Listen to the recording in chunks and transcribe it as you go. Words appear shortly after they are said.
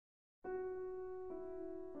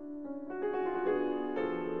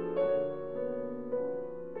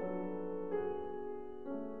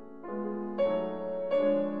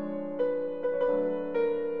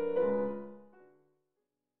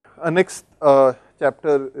Our next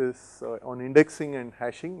chapter is on indexing and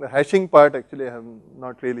hashing. The hashing part actually I have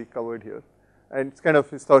not really covered here, and it's kind of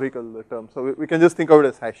historical term. So we can just think of it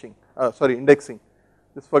as hashing, sorry, indexing.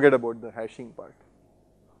 Just forget about the hashing part.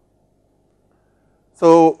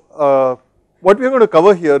 So what we are going to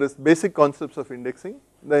cover here is basic concepts of indexing,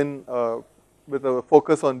 then with a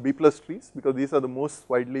focus on B plus trees, because these are the most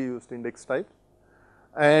widely used index types,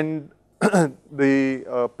 and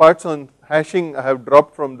the parts on hashing I have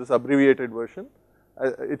dropped from this abbreviated version.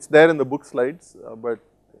 It's there in the book slides, but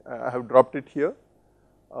I have dropped it here,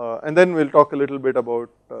 and then we'll talk a little bit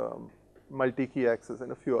about multi-key access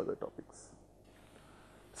and a few other topics.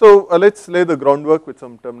 So let's lay the groundwork with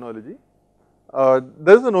some terminology.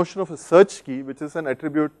 There is a notion of a search key, which is an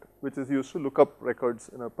attribute which is used to look up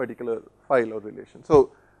records in a particular file or relation.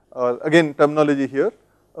 So again, terminology here,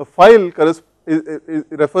 a file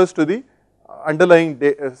refers to the underlying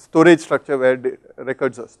storage structure where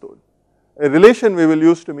records are stored. A relation we will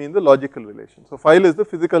use to mean the logical relation. So file is the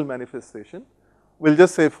physical manifestation. We'll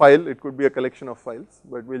just say file, it could be a collection of files,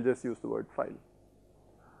 but we'll just use the word file.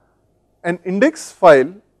 An index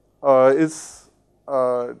file is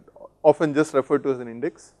often just referred to as an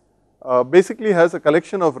index. Basically has a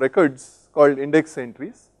collection of records called index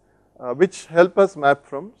entries, which help us map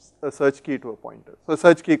from a search key to a pointer. So a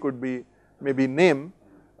search key could be maybe name,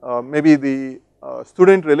 maybe the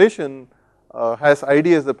student relation has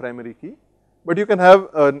ID as the primary key, but you can have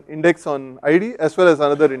an index on ID as well as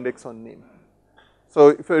another index on name. So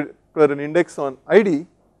if it were an index on ID,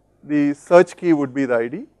 the search key would be the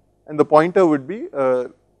ID and the pointer would be a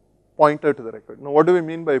pointer to the record. Now what do we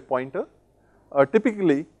mean by pointer?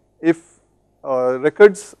 Typically if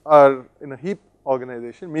records are in a heap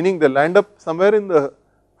organization, meaning they land up somewhere in the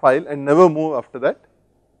file and never move after that,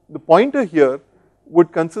 the pointer here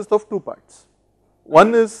would consist of two parts.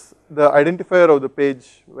 One is the identifier of the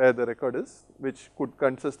page where the record is, which could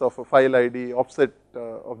consist of a file ID, offset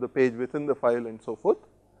of the page within the file and so forth.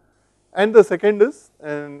 And the second is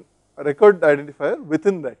a record identifier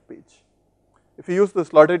within that page. If you use the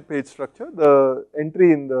slotted page structure, the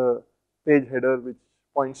entry in the page header which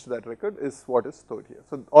points to that record is what is stored here.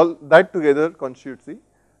 So all that together constitutes the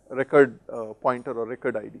record pointer or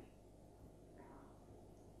record ID.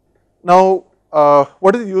 Now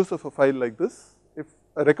what is the use of a file like this? If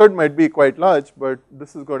a record might be quite large, but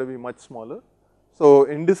this is going to be much smaller. So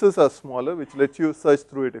indices are smaller, which lets you search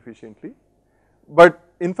through it efficiently. But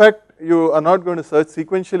in fact you are not going to search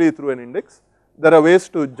sequentially through an index. There are ways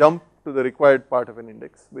to jump to the required part of an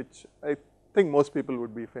index, which I think most people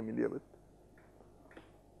would be familiar with.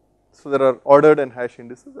 So there are ordered and hash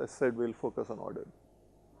indices. As said, we will focus on ordered.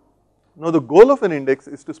 Now the goal of an index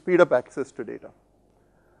is to speed up access to data.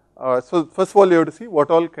 So first of all you have to see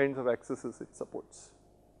what all kinds of accesses it supports.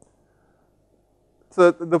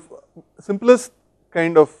 So the simplest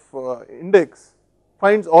kind of index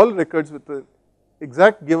finds all records with the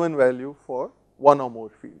exact given value for one or more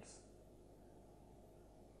fields.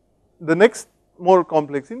 The next more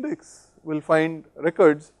complex index will find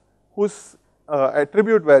records whose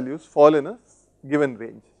attribute values fall in a given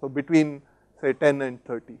range. So between say 10 and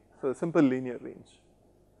 30, so a simple linear range.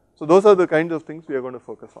 So those are the kinds of things we are going to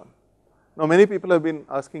focus on. Now many people have been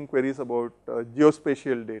asking queries about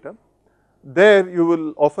geospatial data. There you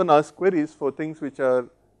will often ask queries for things which are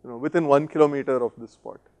within 1 kilometer of this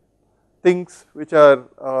spot. Things which are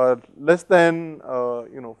less than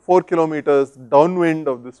 4 kilometers downwind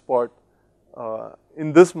of this spot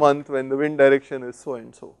in this month when the wind direction is so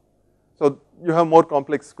and so. So you have more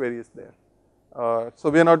complex queries there.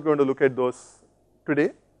 So we are not going to look at those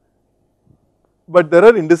today, but there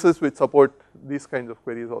are indices which support these kinds of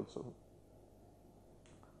queries also.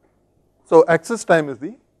 So access time is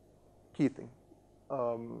the key thing,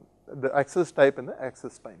 the access type and the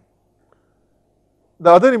access time.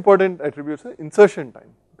 The other important attributes are insertion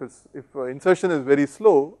time, because if insertion is very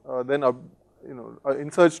slow, then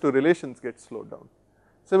inserts to relations get slowed down.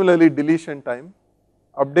 Similarly, deletion time,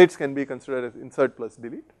 updates can be considered as insert plus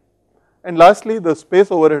delete. And lastly, the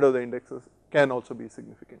space overhead of the indexes can also be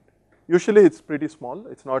significant. Usually it's pretty small,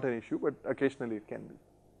 it's not an issue, but occasionally it can be.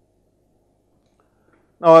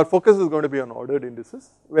 Now our focus is going to be on ordered indices,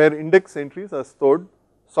 where index entries are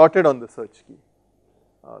sorted on the search key.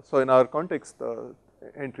 So in our context,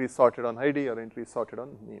 entries sorted on ID or entries sorted on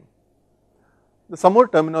name. There's some more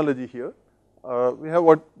terminology here. We have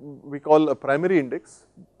what we call a primary index,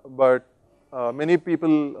 but many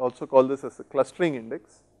people also call this as a clustering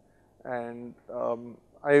index, and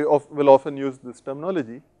I will often use this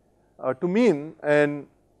terminology to mean an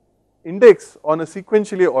index on a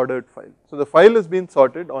sequentially ordered file. So the file has been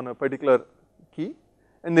sorted on a particular key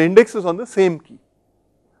and the index is on the same key.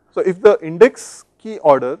 So if the index key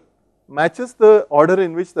order matches the order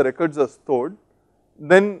in which the records are stored,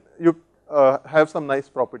 then you have some nice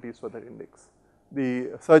properties for that index.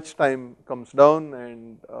 The search time comes down,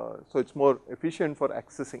 and so it's more efficient for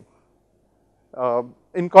accessing.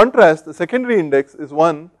 In contrast, the secondary index is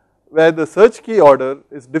one where the search key order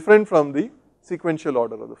is different from the sequential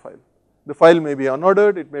order of the file. The file may be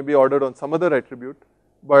unordered, it may be ordered on some other attribute,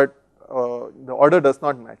 but the order does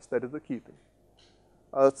not match. That is the key thing.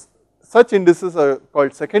 Such indices are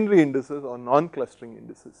called secondary indices or non-clustering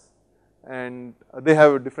indices, and they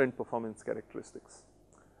have different performance characteristics.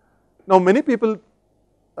 Now many people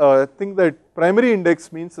think that primary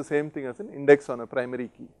index means the same thing as an index on a primary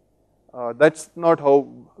key. That's not how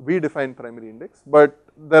we define primary index, but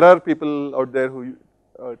there are people out there who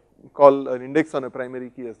call an index on a primary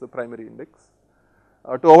key as the primary index.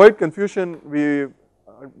 To avoid confusion, we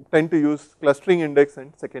tend to use clustering index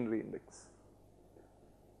and secondary index.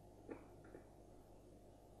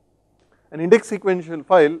 An index sequential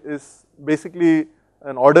file is basically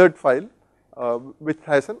an ordered file which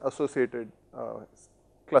has an associated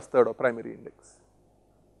clustered or primary index.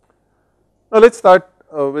 Now let's start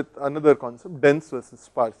with another concept, dense versus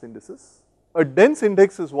sparse indices. A dense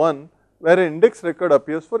index is one where an index record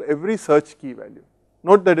appears for every search key value.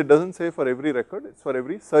 Note that it doesn't say for every record, it's for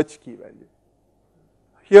every search key value.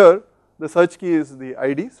 Here the search key is the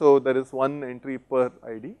ID, so there is one entry per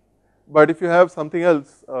ID. But if you have something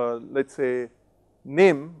else, let's say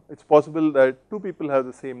name, it's possible that two people have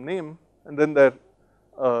the same name, and then their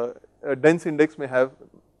a dense index may have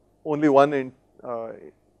only one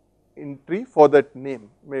entry for that name,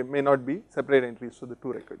 may not be separate entries for the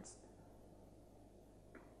two records.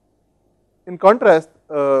 In contrast,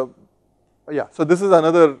 so this is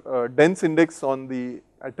another dense index on the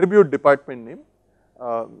attribute department name,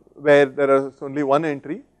 where there is only one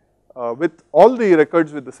entry with all the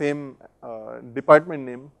records with the same department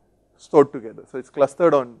name stored together. So it's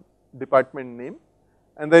clustered on department name,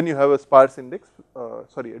 and then you have a sparse index,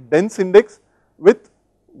 a dense index with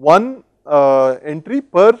one entry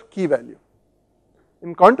per key value.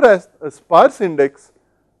 In contrast, a sparse index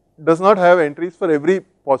does not have entries for every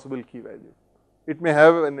possible key value. It may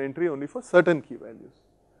have an entry only for certain key values.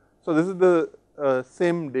 So this is the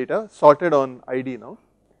same data sorted on ID now.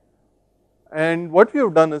 And what we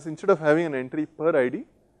have done is, instead of having an entry per ID,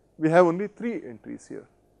 we have only 3 entries here.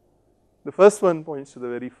 The first one points to the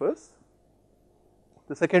very first,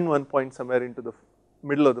 the second one points somewhere into the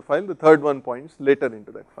middle of the file, the third one points later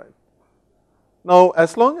into that file. Now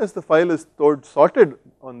as long as the file is stored sorted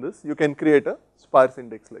on this, you can create a sparse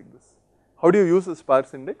index like this. How do you use a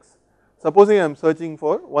sparse index? Supposing I am searching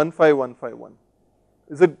for 15151.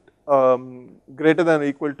 Is it greater than or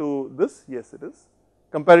equal to this? Yes, it is.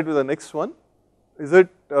 Compare it with the next one. Is it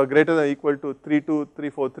greater than or equal to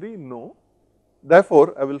 32343? No.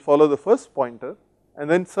 Therefore, I will follow the first pointer and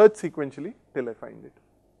then search sequentially till I find it.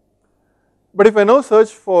 But if I now search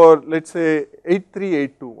for, let's say,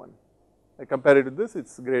 83821, I compare it with this,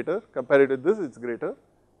 it's greater, compare it with this, it's greater,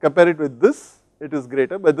 compare it with this, it is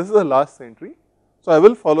greater, but this is the last entry. So I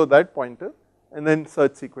will follow that pointer and then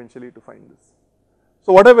search sequentially to find this.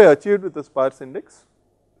 So what have I achieved with the sparse index?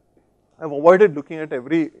 I have avoided looking at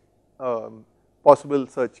every possible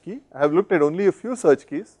search key. I have looked at only a few search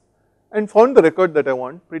keys and found the record that I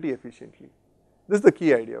want pretty efficiently. This is the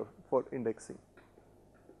key idea for indexing,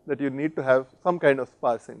 that you need to have some kind of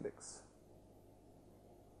sparse index.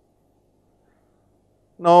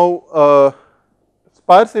 Now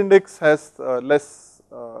sparse index has less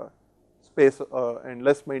space and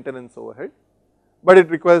less maintenance overhead, but it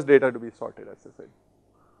requires data to be sorted, as I said.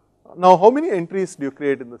 Now how many entries do you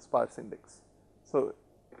create in the sparse index? So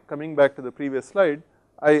coming back to the previous slide,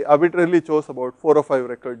 I arbitrarily chose about 4 or 5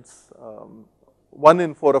 records, 1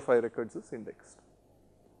 in 4 or 5 records is indexed.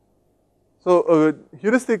 So a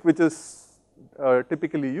heuristic which is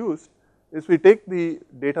typically used is we take the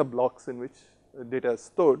data blocks in which data is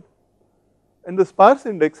stored, and the sparse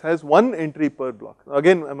index has 1 entry per block. Now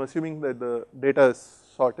again, I am assuming that the data is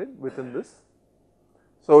sorted within this.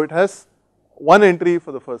 So it has 1 entry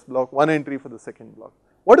for the first block, 1 entry for the second block.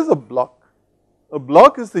 What is a block? A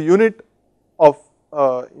block is the unit of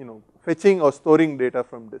fetching or storing data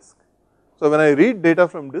from disk. So when I read data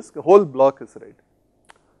from disk, a whole block is read.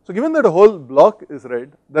 So given that a whole block is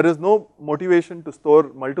read, there is no motivation to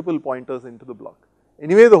store multiple pointers into the block.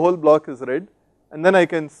 Anyway, the whole block is read, and then I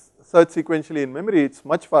can search sequentially in memory. It's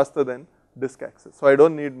much faster than disk access. So I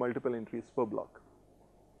don't need multiple entries per block.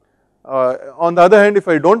 On the other hand, if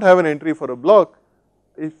I don't have an entry for a block,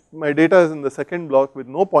 if my data is in the second block with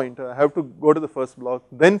no pointer, I have to go to the first block,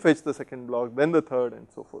 then fetch the second block, then the third, and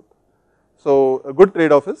so forth. So a good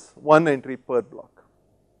trade-off is one entry per block.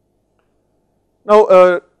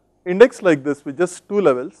 Now index like this with just 2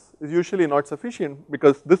 levels is usually not sufficient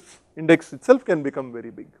because this index itself can become very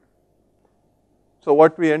big. So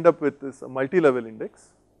what we end up with is a multi-level index.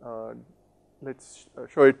 Let's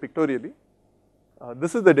show it pictorially.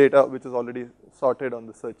 This is the data which is already sorted on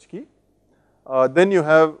the search key. Then you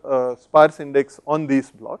have a sparse index on these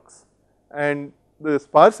blocks, and the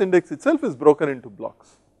sparse index itself is broken into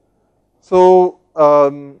blocks. So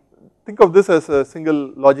think of this as a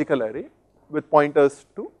single logical array with pointers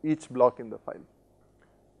to each block in the file,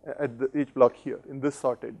 at each block here in this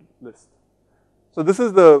sorted list. So this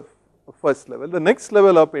is the first level. The next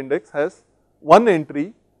level up index has one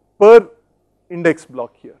entry per index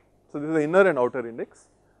block here. So this is the inner and outer index.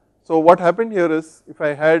 So what happened here is if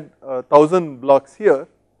I had 1000 blocks here,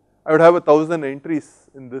 I would have 1000 entries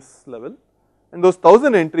in this level, and those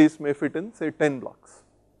 1000 entries may fit in say 10 blocks,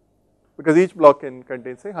 because each block can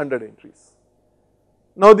contain say 100 entries.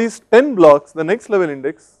 Now these 10 blocks, the next level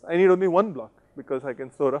index, I need only one block because I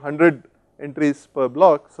can store 100 entries per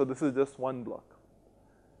block, so this is just one block.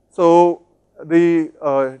 So the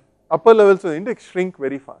upper levels of the index shrink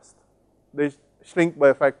very fast. They shrink by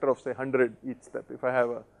a factor of say 100 each step if I have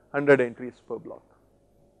 100 entries per block.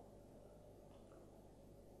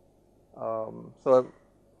 So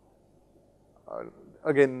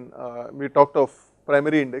again we talked of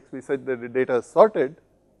primary index, we said that the data is sorted,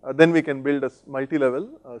 then we can build a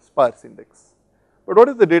multi-level sparse index. But what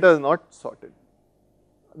if the data is not sorted?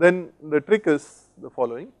 Then the trick is the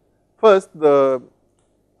following. First, the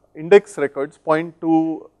index records point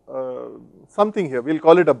to something here, we will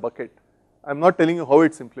call it a bucket. I am not telling you how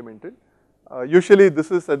it is implemented. Usually this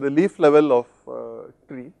is at the leaf level of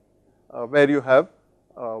tree where you have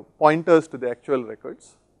pointers to the actual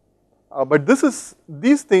records. But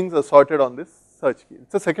these things are sorted on this search key. It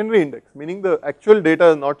is a secondary index, meaning the actual data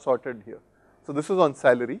is not sorted here. So this is on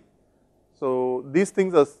salary. So these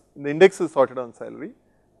things are, the index is sorted on salary.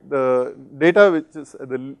 The data which is at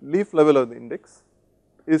the leaf level of the index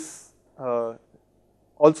is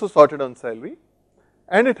also sorted on salary,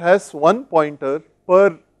 and it has one pointer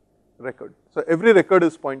per record. So every record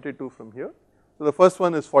is pointed to from here. So the first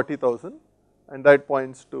one is 40,000, and that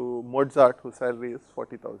points to Mozart, whose salary is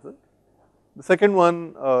 40,000. The second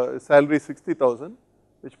one is salary 60,000,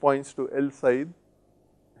 which points to L Said,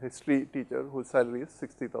 history teacher, whose salary is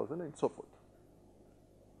 60,000, and so forth.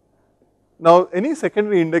 Now any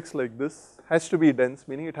secondary index like this has to be dense,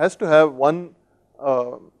 meaning it has to have one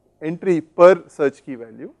entry per search key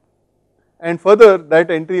value, and further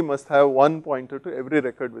that entry must have one pointer to every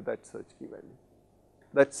record with that search key value.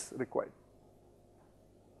 That is required.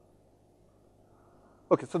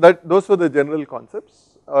 Okay, so those were the general concepts.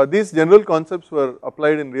 These general concepts were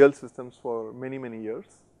applied in real systems for many years.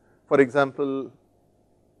 For example,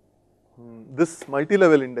 this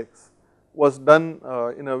multi-level index was done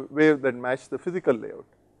in a way that matched the physical layout.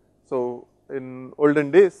 So in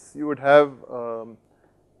olden days you would have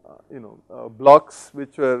blocks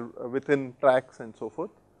which were within tracks and so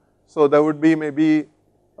forth. So there would be maybe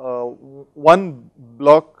one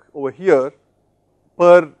block over here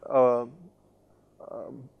per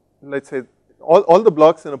let us say all the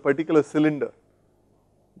blocks in a particular cylinder.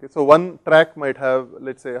 Okay, so one track might have,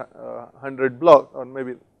 let us say 100 blocks, or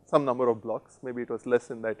maybe some number of blocks, maybe it was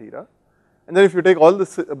less in that era. And then if you take all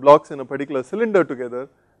the blocks in a particular cylinder together,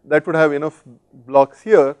 that would have enough blocks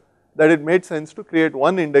here that it made sense to create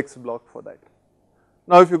one index block for that.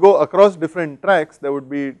 Now if you go across different tracks, there would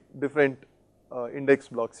be different index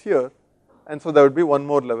blocks here, and so there would be one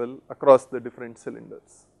more level across the different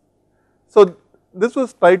cylinders. So this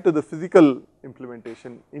was tied to the physical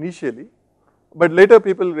implementation initially, but later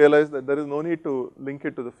people realized that there is no need to link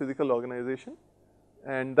it to the physical organization,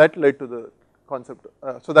 and that led to the concept.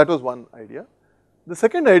 So that was one idea. The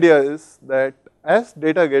second idea is that as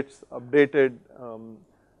data gets updated,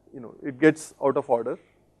 it gets out of order.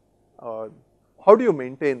 How do you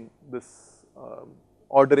maintain this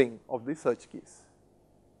ordering of the search keys?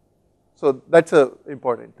 So that's an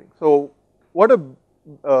important thing. So what a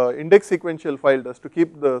index sequential file does, to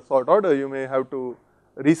keep the sort order, you may have to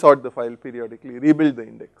resort the file periodically, rebuild the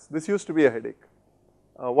index. This used to be a headache.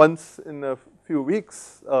 Once in a few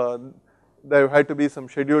weeks, there had to be some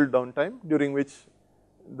scheduled downtime during which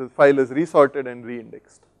the file is resorted and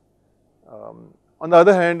re-indexed. On the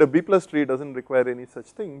other hand, a B plus tree doesn't require any such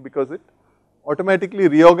thing because it automatically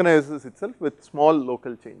reorganizes itself with small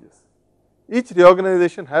local changes. Each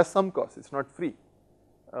reorganization has some cost, it is not free.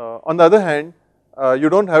 On the other hand, you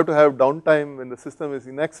don't have to have downtime when the system is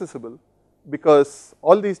inaccessible, because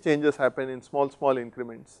all these changes happen in small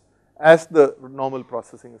increments as the normal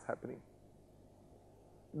processing is happening.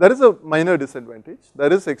 There is a minor disadvantage.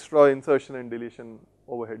 There is extra insertion and deletion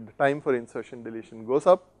overhead. The time for insertion deletion goes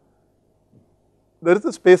up. There is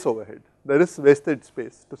a space overhead. There is wasted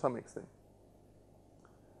space to some extent.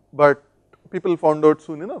 But people found out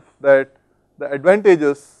soon enough that the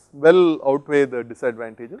advantages well outweigh the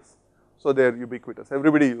disadvantages. So they are ubiquitous.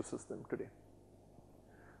 Everybody uses them today.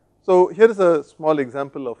 So here is a small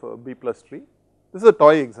example of a B plus tree. This is a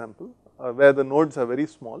toy example where the nodes are very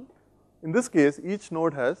small. In this case, each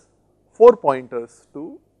node has 4 pointers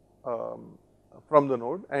to from the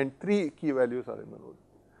node and 3 key values are in the node.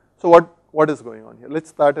 So what is going on here? Let's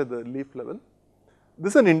start at the leaf level.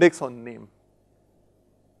 This is an index on name.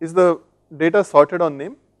 Is the data sorted on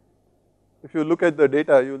name? If you look at the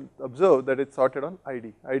data, you will observe that it's sorted on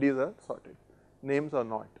ID. IDs are sorted, names are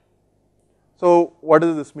not. So what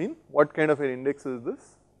does this mean? What kind of an index is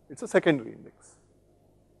this? It's a secondary index.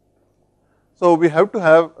 So we have to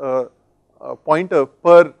have a pointer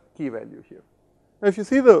per key value here. Now if you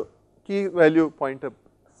see the key value pointer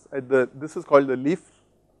at this is called the leaf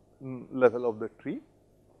level of the tree.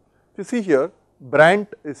 If you see here,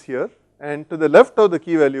 Brant is here, and to the left of the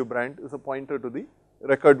key value Brant is a pointer to the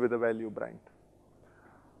record with the value Brant.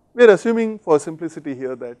 We are assuming for simplicity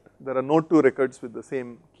here that there are no 2 records with the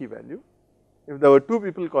same key value. If there were 2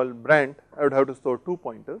 people called Brant, I would have to store 2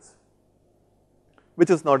 pointers, which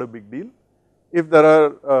is not a big deal. If there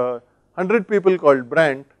are 100 people called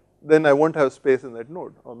Brant, then I won't have space in that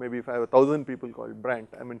node, or maybe if I have 1,000 people called Brant,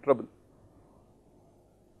 I am in trouble.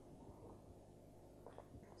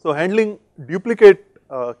 So handling duplicate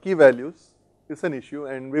key values is an issue,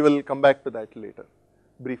 and we will come back to that later,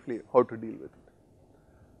 briefly how to deal with it.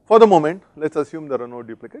 For the moment, let's assume there are no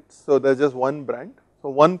duplicates. So there's just one Brant, so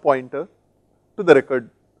one pointer to the record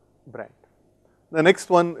Brant. The next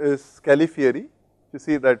one is Califieri. You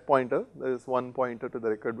see that pointer, there is one pointer to the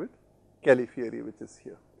record with Califieri, which is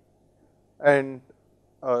here. And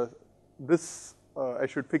this, I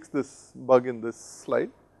should fix this bug in this slide.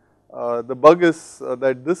 The bug is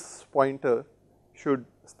that this pointer should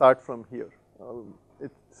start from here.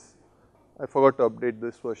 I forgot to update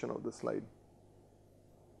this version of the slide.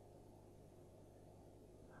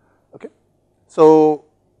 Okay. So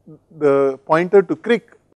the pointer to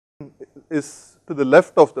crick is to the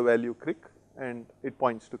left of the value crick, and it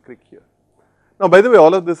points to crick here. Now by the way,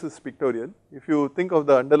 all of this is pictorial. If you think of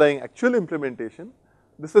the underlying actual implementation,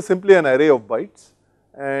 this is simply an array of bytes,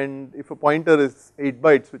 and if a pointer is 8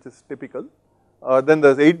 bytes, which is typical, then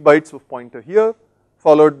there's 8 bytes of pointer here,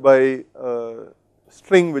 followed by a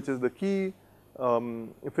string which is the key.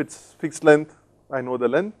 If it's fixed length, I know the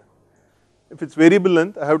length. If it's variable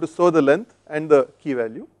length, I have to store the length and the key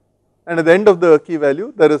value, and at the end of the key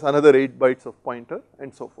value there is another 8 bytes of pointer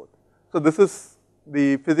and so forth. So this is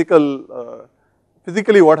the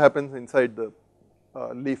physically what happens inside the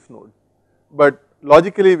leaf node, but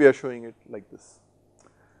logically we are showing it like this.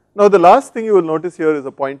 Now the last thing you will notice here is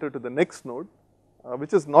a pointer to the next node,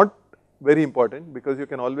 which is not very important because you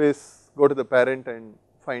can always go to the parent and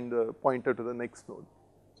find the pointer to the next node.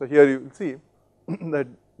 So here you will see that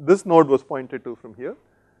this node was pointed to from here.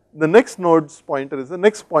 The next node's pointer is the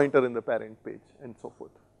next pointer in the parent page and so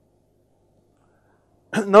forth.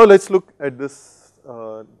 Now let's look at this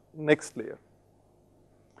next layer.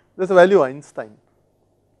 There is a value Einstein.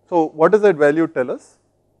 So what does that value tell us?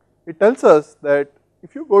 It tells us that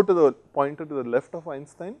if you go to the pointer to the left of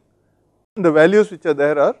Einstein, the values which are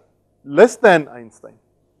there are less than Einstein.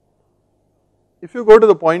 If you go to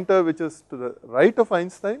the pointer which is to the right of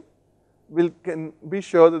Einstein, we can be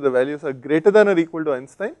sure that the values are greater than or equal to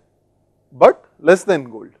Einstein, but less than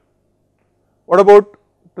gold. What about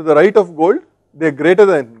to the right of gold? They are greater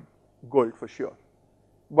than gold for sure,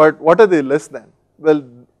 but what are they less than? Well,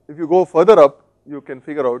 if you go further up, you can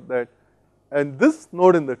figure out that, and this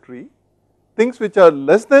node in the tree, things which are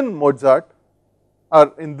less than Mozart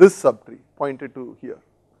are in this subtree pointed to here.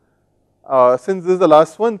 Since this is the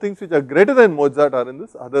last one, things which are greater than Mozart are in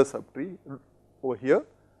this other subtree over here,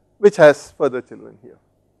 which has further children here.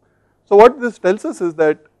 So what this tells us is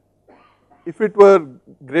that if it were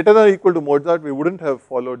greater than or equal to Mozart, we wouldn't have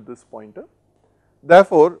followed this pointer.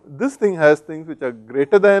 Therefore, this thing has things which are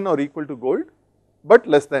greater than or equal to gold, but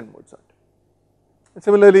less than Mozart. And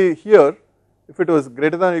similarly here, if it was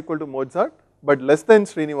greater than or equal to Mozart, but less than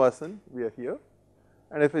Srinivasan, we are here,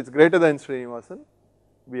 and if it's greater than Srinivasan,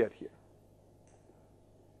 we are here.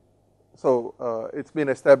 So it's been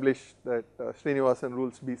established that Srinivasan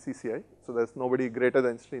rules BCCI, so there's nobody greater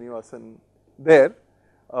than Srinivasan there.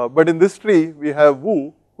 But in this tree, we have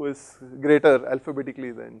Wu, who is greater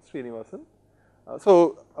alphabetically than Srinivasan.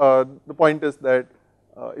 So the point is that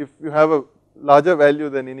if you have a larger value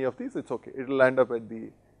than any of these, it's okay. It will land up at the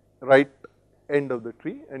right end of the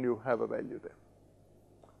tree and you have a value there.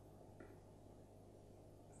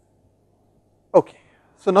 Okay.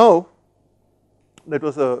 So now that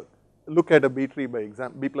was a look at a B tree by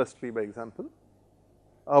example, B plus tree by example.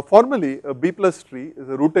 Formally, a B plus tree is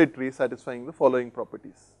a rooted tree satisfying the following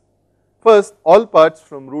properties. First, all paths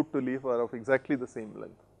from root to leaf are of exactly the same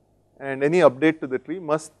length, and any update to the tree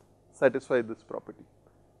must satisfy this property.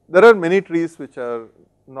 There are many trees which are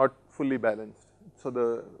not fully balanced. So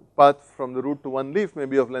the path from the root to one leaf may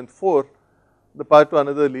be of length 4, the path to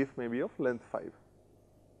another leaf may be of length 5.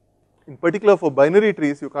 In particular for binary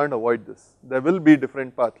trees, you can't avoid this. There will be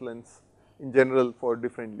different path lengths in general for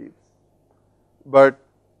different leaves. But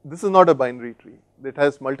this is not a binary tree. It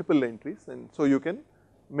has multiple entries, and so you can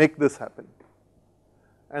make this happen.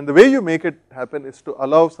 And the way you make it happen is to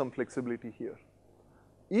allow some flexibility here.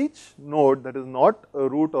 Each node that is not a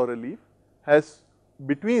root or a leaf has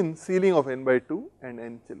between ceiling of n by 2 and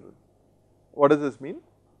n children. What does this mean?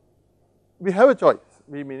 We have a choice,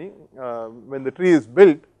 meaning when the tree is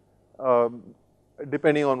built,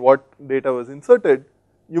 depending on what data was inserted,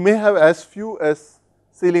 you may have as few as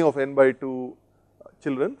ceiling of n by 2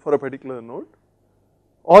 children for a particular node,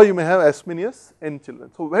 or you may have as many as n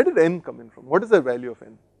children. So where did n come in from? What is the value of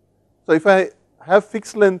n? So if I have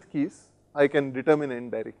fixed length keys, I can determine n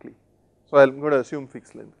directly. So I am going to assume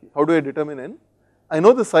fixed length key. How do I determine n? I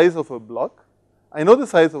know the size of a block, I know the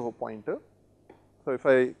size of a pointer. So if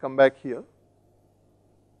I come back here,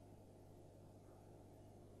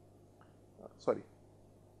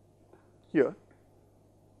 here,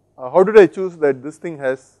 how did I choose that this thing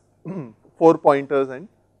has 4 pointers and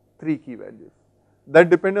 3 key values? That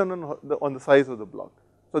depended on the size of the block.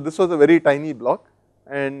 So this was a very tiny block,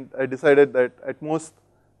 and I decided that at most,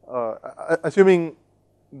 assuming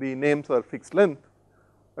the names are fixed length,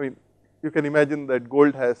 I mean, you can imagine that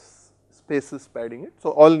gold has spaces padding it.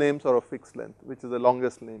 So all names are of fixed length, which is the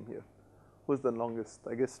longest name here. Who is the longest?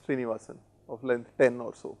 I guess Srinivasan, of length 10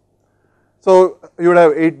 or so. So you would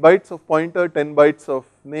have 8 bytes of pointer, 10 bytes of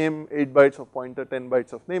name, 8 bytes of pointer, 10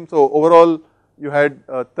 bytes of name. So overall you had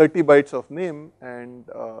 30 bytes of name and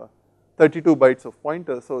 32 bytes of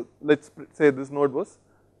pointer. So let's say this node was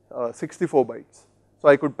 64 bytes. So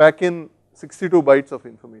I could pack in 62 bytes of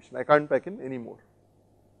information. I can't pack in any more.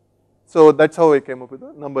 So that's how I came up with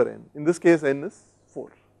the number n. In this case, n is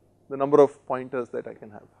 4, the number of pointers that I can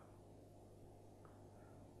have.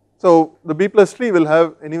 So the B plus tree will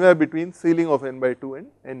have anywhere between ceiling of n by 2 and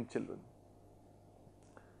n children.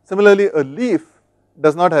 Similarly, a leaf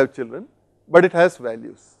does not have children, but it has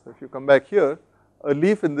values. So if you come back here, a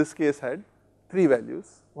leaf in this case had 3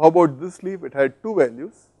 values. How about this leaf? It had 2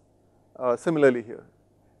 values. Similarly here,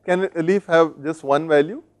 can a leaf have just one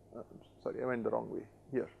value? Sorry, I went the wrong way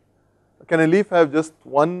here. Can a leaf have just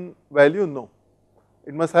one value? No.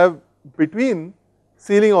 It must have between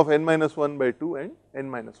ceiling of n minus 1 by 2 and n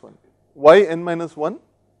minus 1. Why n minus 1?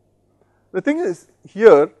 The thing is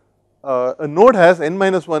here, a node has n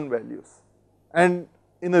minus 1 values, and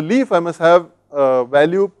in a leaf I must have a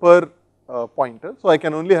value per pointer. So I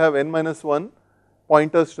can only have n minus 1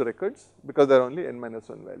 pointers to records because there are only n minus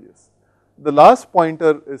 1 values. The last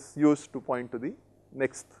pointer is used to point to the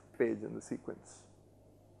next page in the sequence.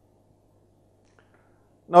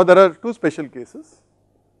 Now there are 2 special cases.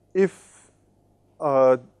 If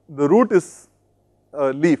the root is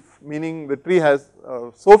a leaf, meaning the tree has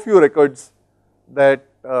so few records that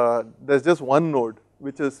there is just one node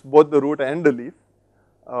which is both the root and the leaf,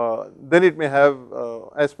 then it may have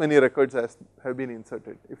as many records as have been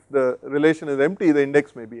inserted. If the relation is empty, the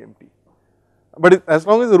index may be empty. But as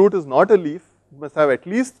long as the root is not a leaf, it must have at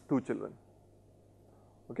least 2 children.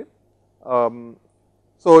 Okay.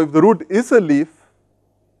 So if the root is a leaf,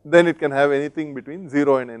 then it can have anything between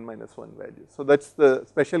 0 and n minus 1 values. So that's the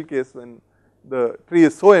special case when the tree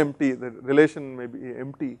is so empty, the relation may be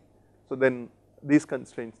empty, so then these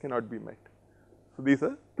constraints cannot be met. So these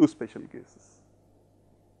are 2 special cases.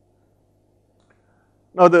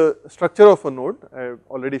 Now the structure of a node, I have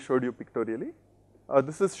already showed you pictorially.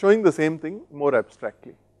 This is showing the same thing more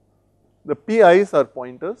abstractly. The PIs are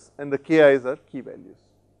pointers and the KIs are key values.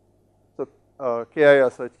 So KI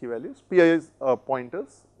are search key values, PIs are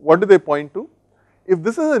pointers. What do they point to? If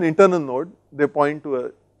this is an internal node, they point to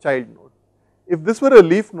a child node. If this were a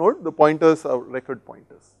leaf node, the pointers are record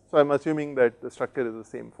pointers. So I am assuming that the structure is the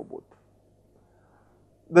same for both.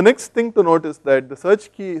 The next thing to note is that the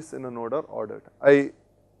search keys in a node are ordered. I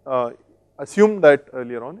assumed that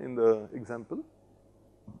earlier on in the example.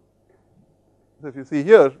 So if you see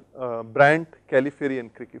here, Brandt, Calipari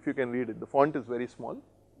and Crick, if you can read it, the font is very small.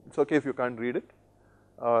 It's okay if you can't read it.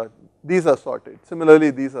 these are sorted.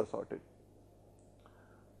 Similarly, these are sorted.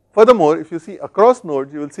 Furthermore, if you see across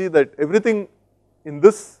nodes, you will see that everything in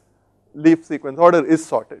this leaf sequence order is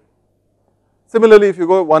sorted. Similarly, if you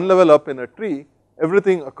go one level up in a tree,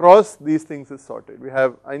 everything across these things is sorted. We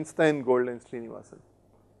have Einstein, Gold and Srinivasan.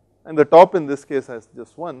 And the top in this case has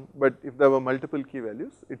just one, but if there were multiple key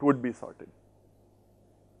values, it would be sorted.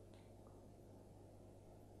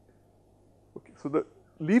 Okay, so the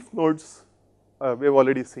leaf nodes we have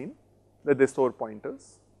already seen that they store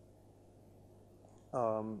pointers.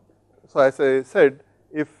 So as I said,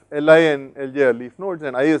 if Li and Lj are leaf nodes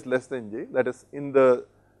and I is less than j, that is in the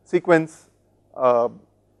sequence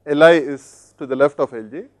Li is to the left of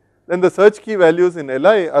Lj, then the search key values in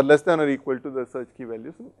Li are less than or equal to the search key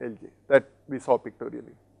values in Lj, that we saw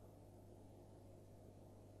pictorially.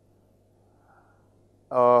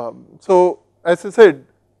 So as I said,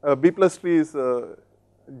 B plus tree is a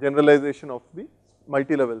generalization of the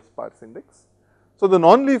multi-level sparse index. So the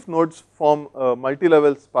non-leaf nodes form a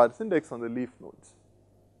multi-level sparse index on the leaf nodes.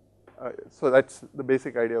 So that's the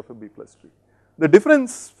basic idea of a B plus tree. The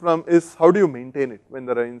difference from is how do you maintain it when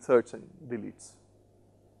there are inserts and deletes.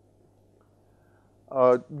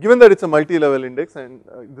 Given that it's a multi-level index, and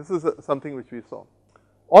this is something which we saw,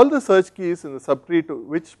 all the search keys in the subtree to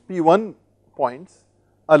which P1 points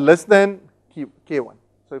are less than K1.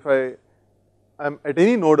 So if I am at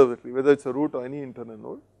any node of the tree, whether it's a root or any internal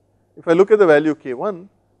node, if I look at the value K1,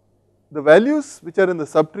 the values which are in the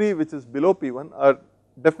subtree which is below P1 are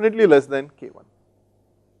definitely less than K1.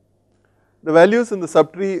 The values in the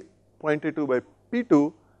subtree pointed to by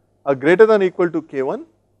P2 are greater than or equal to K1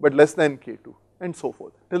 but less than K2 and so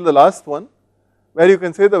forth till the last one where you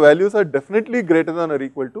can say the values are definitely greater than or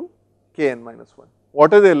equal to Kn minus 1.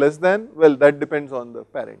 What are they less than? Well, that depends on the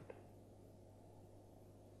parent.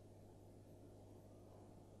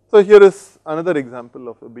 So here is another example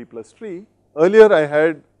of a B plus tree. Earlier I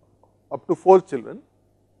had up to 4 children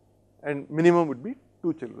and minimum would be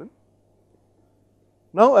 2 children.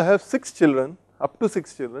 Now I have 6 children, up to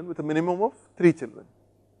 6 children with a minimum of 3 children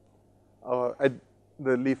at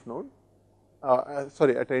the leaf node,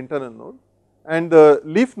 at the internal node, and the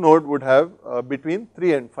leaf node would have between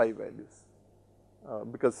 3 and 5 values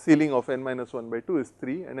because ceiling of n minus 1 by 2 is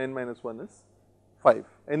 3 and n minus 1 is 5,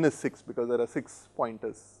 n is 6 because there are 6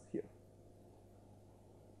 pointers here.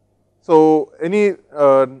 So any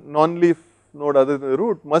non-leaf node other than the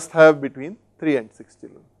root must have between 3 and 6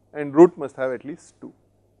 children and root must have at least 2.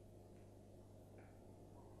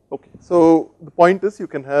 Okay, so the point is you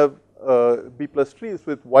can have B plus trees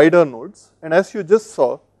with wider nodes and as you just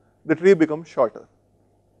saw the tree becomes shorter.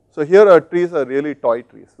 So here our trees are really toy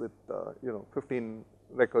trees with 15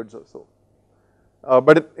 records or so.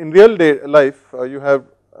 But in real life you have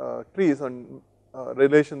trees on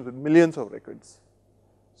relations with millions of records.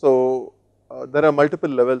 So there are multiple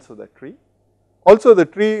levels of that tree. Also the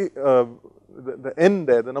tree, the n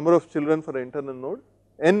there, the number of children for the internal node,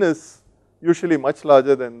 n is usually much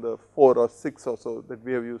larger than the 4 or 6 or so that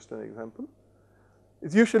we have used in an example.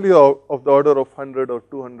 It's usually of the order of 100 or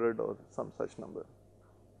 200 or some such number.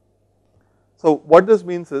 So what this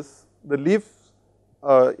means is the leaf,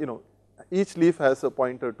 each leaf has a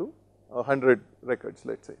pointer to 100 records,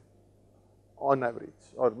 let's say, on average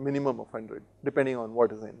or minimum of 100 depending on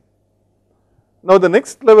what is n. Now the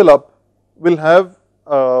next level up will have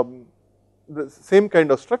the same kind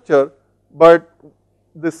of structure, but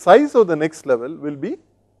the size of the next level will be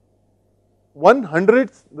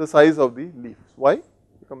 1/100th the size of the leaves. Why?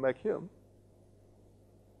 You come back here.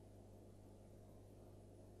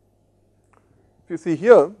 If you see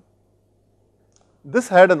here, this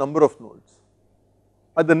had a number of nodes.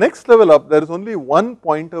 At the next level up, there is only one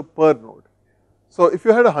pointer per node. So if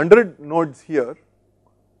you had 100 nodes here,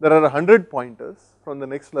 there are 100 pointers from the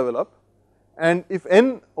next level up, and if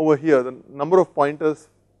n over here, the number of pointers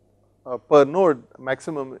per node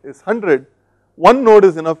maximum is 100, one node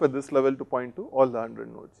is enough at this level to point to all the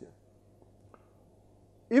 100 nodes here.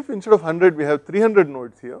 If instead of 100 we have 300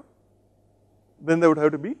 nodes here, then there would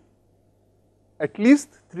have to be at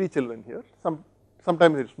least 3 children here.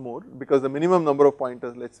 Sometimes it's more because the minimum number of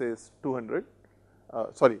pointers, let's say, is 200.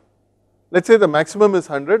 Let's say the maximum is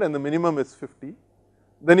 100 and the minimum is 50.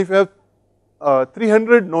 Then if you have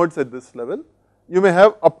 300 nodes at this level, you may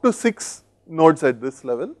have up to 6 nodes at this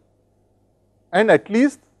level and at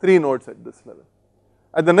least 3 nodes at this level.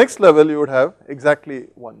 At the next level you would have exactly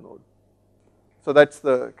 1 node. So that's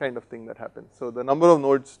the kind of thing that happens. So the number of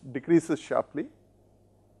nodes decreases sharply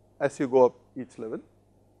as you go up each level.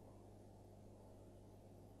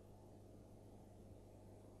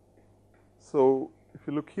 So if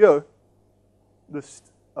you look here, this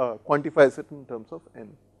quantifies it in terms of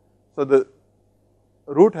n. So the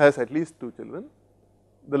root has at least 2 children.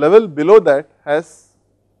 The level below that has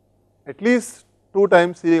at least 2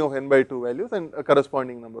 times ceiling of n by 2 values and a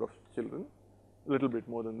corresponding number of children, a little bit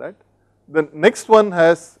more than that. The next one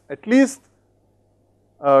has at least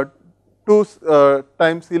 2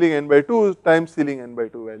 times ceiling n by 2 times ceiling n by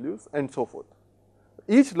 2 values and so forth.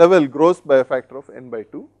 Each level grows by a factor of n by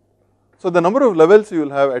 2. So the number of levels you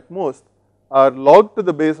will have at most are log to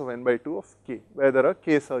the base of n by 2 of k, where there are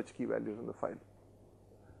k search key values in the file.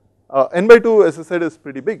 N by 2, as I said, is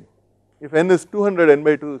pretty big. If n is 200, n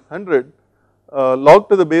by 2 is 100, log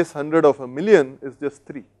to the base 100 of a million is just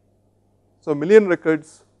 3. So million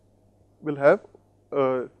records will have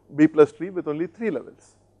a B plus tree with only 3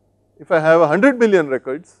 levels. If I have 100 million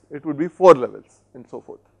records, it would be 4 levels and so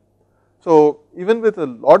forth. So even with a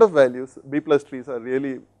lot of values, B plus trees are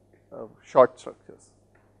really short structures,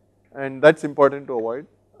 and that's important to avoid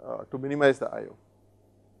to minimize the I/O.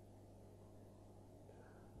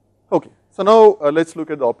 Okay, so now let's look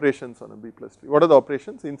at the operations on a B plus tree. What are the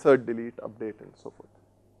operations? Insert, delete, update, and so forth.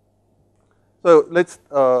 So let's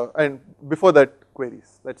and before that,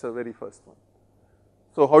 queries. That's the very first one.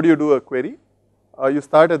 So how do you do a query? You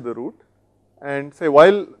start at the root and say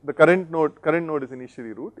while the current node is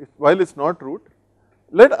initially root, while it's not root,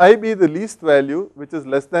 let I be the least value which is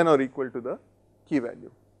less than or equal to the key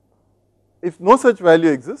value. If no such value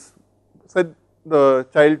exists, set the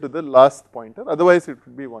child to the last pointer, otherwise it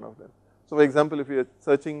would be one of them. So for example, if you are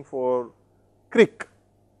searching for crick,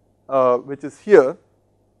 which is here,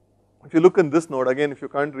 if you look in this node, again if you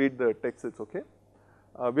can't read the text, it's okay.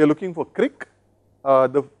 We are looking for crick,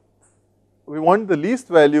 we want the least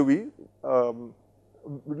value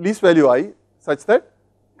I such that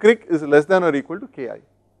crick is less than or equal to ki.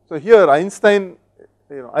 So here Einstein,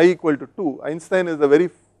 I equal to 2, Einstein is the very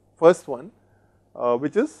first one,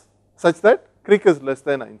 which is such that crick is less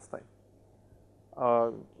than Einstein.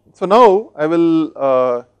 So now I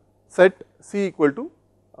will set c equal to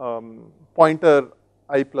pointer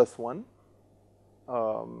I plus 1,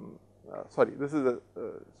 sorry, this is a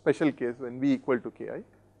special case when v equal to ki.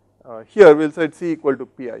 Here we will set c equal to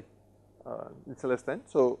pi, it's less than.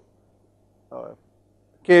 So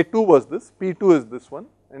k2 was this, p2 is this one,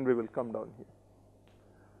 and we will come down here.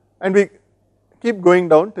 And we keep going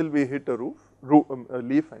down till we hit a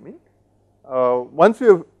leaf I mean. Once we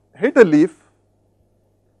have hit a leaf,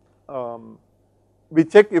 we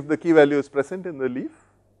check if the key value is present in the leaf.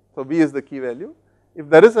 So v is the key value. If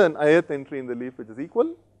there is an ith entry in the leaf which is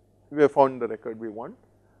equal, we have found the record we want.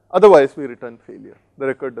 Otherwise we return failure, the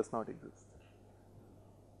record does not exist.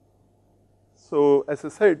 So as I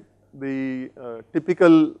said, the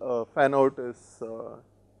typical fan out is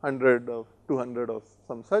 100 or 200 or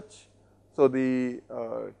some such. So the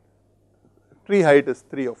tree height is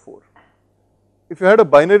 3 or 4. If you had a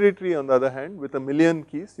binary tree on the other hand with a million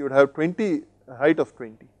keys, you would have a height of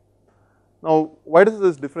 20. Now why does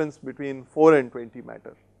this difference between 4 and 20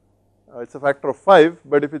 matter? It's a factor of 5,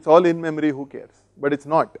 but if it's all in memory, who cares? But it's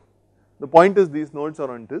not. The point is these nodes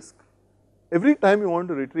are on disk. Every time you want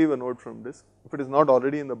to retrieve a node from disk, if it is not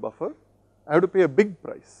already in the buffer, I have to pay a big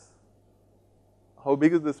price. How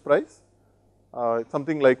big is this price? It's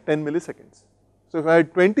something like 10 milliseconds. So if I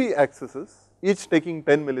had 20 accesses, each taking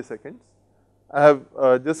 10 milliseconds, I have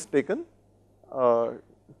just taken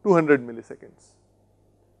 200 milliseconds,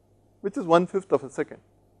 which is 1/5 of a second.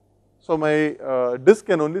 So my disk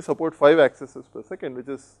can only support 5 accesses per second, which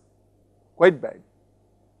is quite bad.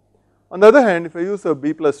 On the other hand, if I use a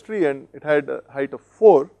B plus tree and it had a height of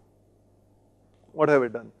 4, what have I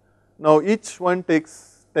done? Now each one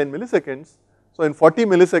takes 10 milliseconds. So in 40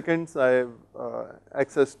 milliseconds I have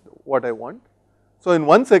accessed what I want. So in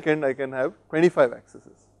 1 second I can have 25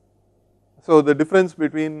 accesses. So the difference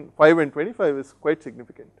between 5 and 25 is quite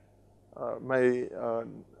significant. My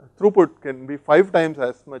throughput can be 5 times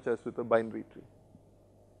as much as with a binary tree.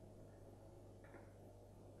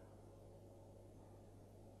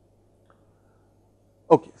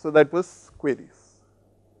 Okay, so that was queries.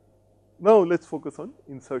 Now let's focus on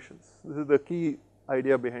insertions. This is the key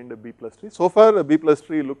idea behind a B plus tree. So far a B plus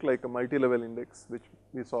tree looked like a multi-level index which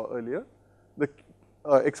we saw earlier,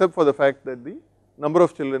 except for the fact that the number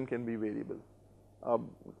of children can be variable.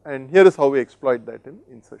 And here is how we exploit that in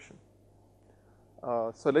insertion.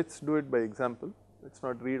 So let's do it by example. Let's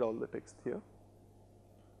not read all the text here.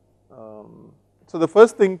 So the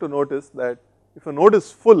first thing to note is that if a node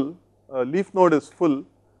is full, a leaf node is full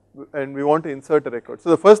and we want to insert a record. So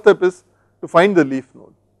the first step is to find the leaf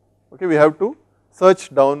node. Okay, we have to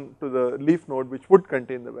search down to the leaf node which would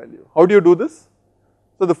contain the value. How do you do this?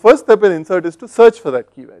 So the first step in insert is to search for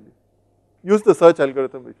that key value. use the search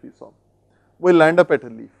algorithm which we saw, we'll land up at a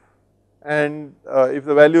leaf. And if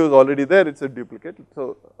the value is already there, it's a duplicate,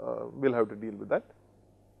 so we'll have to deal with that.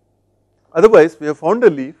 Otherwise, we have found a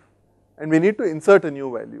leaf and we need to insert a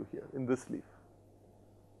new value here in this leaf.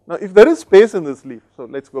 Now, if there is space in this leaf, so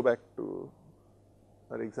let's go back to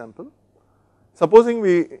our example. Supposing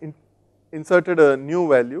we inserted a new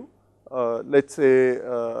value, let's say,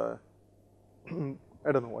 I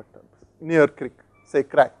don't know what terms, near crick, say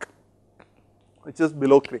crack, which is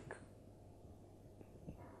below crick.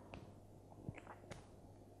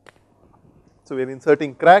 So we are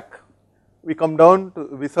inserting crack, we come down to,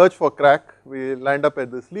 we search for crack, we land up at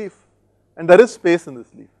this leaf, and there is space in this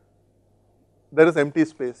leaf. There is empty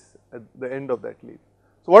space at the end of that leaf.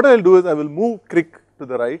 So what I will do is I will move crick to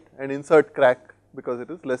the right and insert crack because it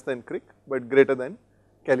is less than crick but greater than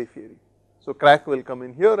Califieri. So crack will come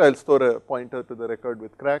in here, I will store a pointer to the record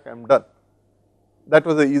with crack, I am done. That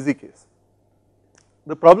was an easy case.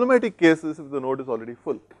 The problematic case is if the node is already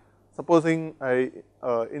full. Supposing I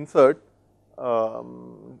insert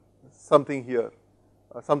something here,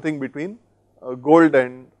 something between gold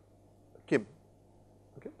and Kim.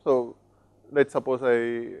 Okay. So let's suppose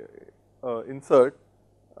I insert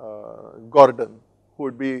Gordon, who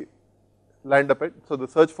would be land up at, so the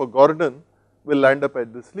search for Gordon will land up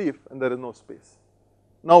at this leaf and there is no space.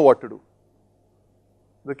 Now what to do?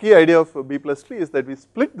 The key idea of B plus tree is that we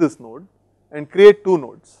split this node and create two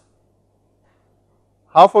nodes.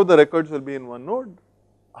 Half of the records will be in one node,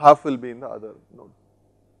 half will be in the other node.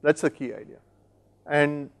 That is the key idea.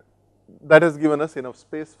 And that has given us enough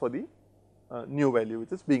space for the new value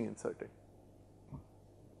which is being inserted.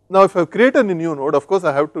 Now if I have created a new node, of course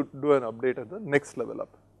I have to do an update at the next level up.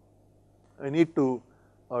 I need to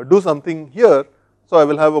do something here, so I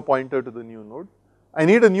will have a pointer to the new node. I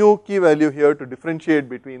need a new key value here to differentiate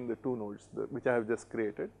between the two nodes which I have just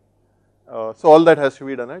created. So all that has to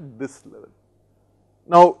be done at this level.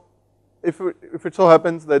 Now if it so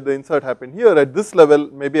happens that the insert happened here at this level,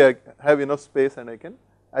 maybe I have enough space and I can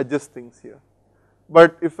adjust things here.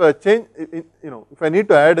 But if I change, if I need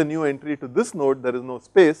to add a new entry to this node, there is no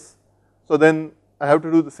space, so then I have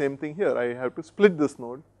to do the same thing here. I have to split this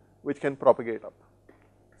node which can propagate up.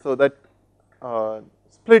 So that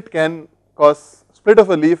split of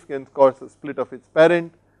a leaf can cause a split of its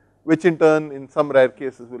parent, which in turn in some rare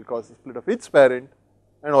cases will cause a split of its parent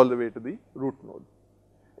and all the way to the root node.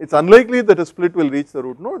 It is unlikely that a split will reach the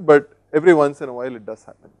root node, but every once in a while it does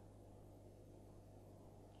happen.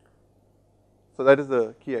 So that is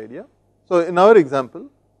the key idea. So in our example,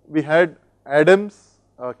 we had Adams,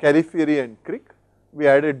 Califieri and Crick, we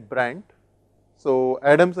added Brandt. So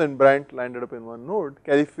Adams and Brandt landed up in one node,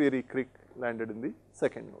 Califieri, Crick landed in the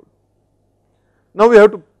second node. Now we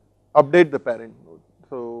have to update the parent node.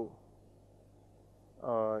 So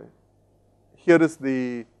here is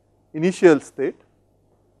the initial state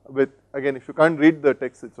with, again if you can't read the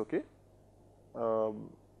text it's okay.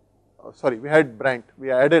 Sorry, we had Brandt,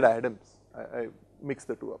 we added Adams, I mixed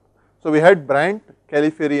the two up. So we had Brandt,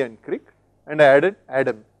 Califieri and Crick and I added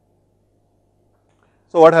Adam.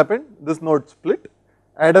 So what happened? This node split,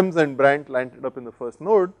 Adams and Brandt landed up in the first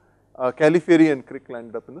node, Califieri and Crick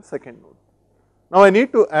landed up in the second node. Now I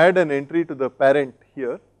need to add an entry to the parent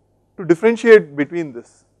here to differentiate between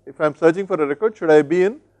this. If I am searching for a record, should I be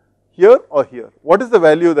in here or here? What is the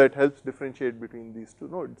value that helps differentiate between these two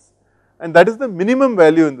nodes? And that is the minimum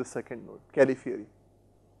value in the second node, Califieri.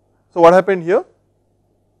 So what happened here?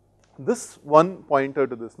 This one pointer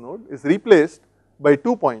to this node is replaced by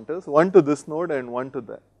two pointers, one to this node and one to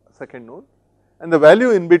the second node, and the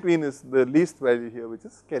value in between is the least value here, which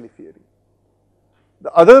is Califieri.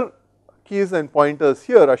 The other keys and pointers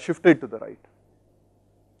here are shifted to the right.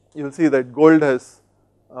 You will see that gold has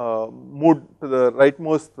moved to the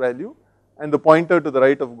rightmost value and the pointer to the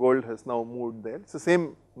right of gold has now moved there. It is the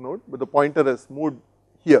same node, but the pointer has moved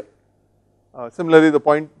here. Similarly, the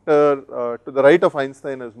pointer to the right of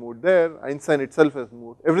Einstein has moved there, Einstein itself has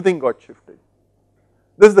moved, everything got shifted.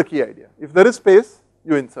 This is the key idea. If there is space,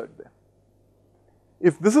 you insert there.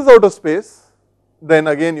 If this is out of space, then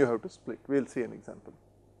again you have to split. We will see an example.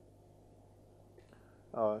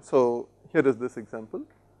 So here is this example.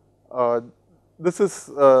 This is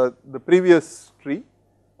the previous tree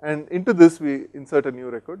and into this we insert a new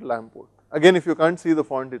record, Lamport. Again, if you can't see the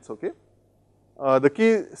font, it's okay. The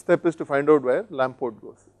key step is to find out where Lamport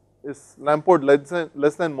goes. Is Lamport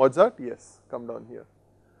less than Mozart? Yes, come down here.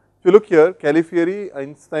 If you look here, Califieri,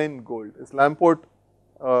 Einstein, gold. Is Lamport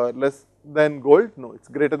less than gold? No, it's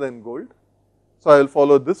greater than gold. So I will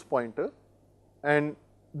follow this pointer and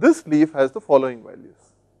this leaf has the following values: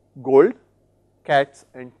 gold, Katz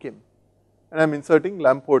and Kim, and I am inserting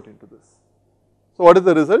Lamport into this. So what is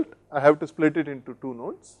the result? I have to split it into two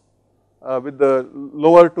nodes with the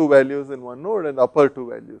lower two values in one node and upper two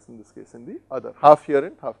values in this case in the other, half here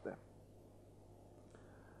and half there.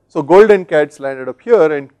 So Gold and Katz landed up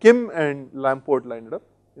here and Kim and Lamport landed up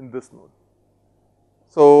in this node.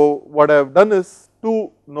 So what I have done is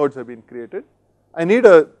two nodes have been created. I need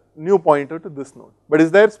a new pointer to this node, but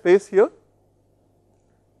is there space here?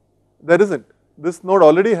 There isn't. This node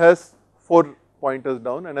already has 4 pointers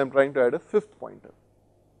down and I am trying to add a 5th pointer.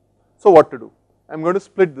 So what to do? I am going to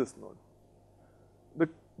split this node. The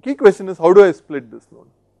key question is how do I split this node?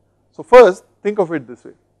 So first think of it this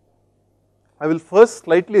way. I will first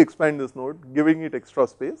slightly expand this node, giving it extra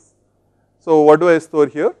space. So what do I store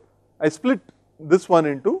here? I split this one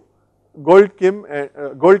into Gold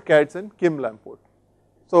Katz and Kim Lamport.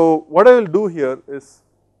 So what I will do here is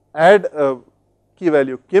add a key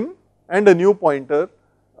value Kim and a new pointer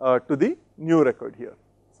to the new record here.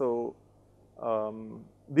 So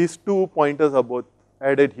these 2 pointers are both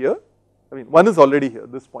added here. I mean one is already here,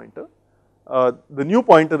 this pointer. The new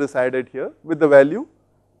pointer is added here with the value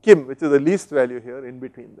Kim, which is the least value here in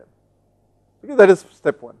between them, because that is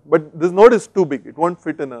step 1. But this node is too big, it won't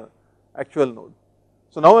fit in an actual node.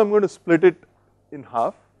 So now I am going to split it in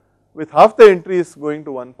half, with half the entries going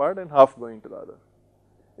to one part and half going to the other.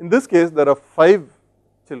 In this case there are 5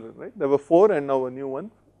 children, right? There were 4 and now a new one,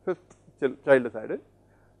 5th child is added.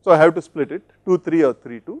 So I have to split it 2, 3 or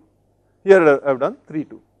 3, 2. Here I have done 3,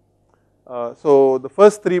 2. So the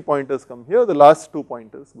first 3 pointers come here, the last 2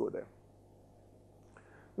 pointers go there.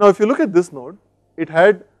 Now if you look at this node, it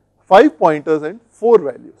had 5 pointers and 4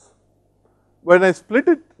 values. When I split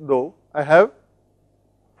it though, I have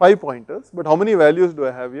 5 pointers, but how many values do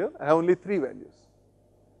I have here? I have only 3 values.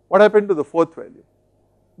 What happened to the 4th value?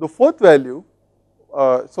 The 4th value,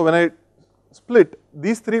 so when I split,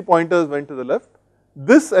 these 3 pointers went to the left,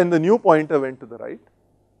 this and the new pointer went to the right.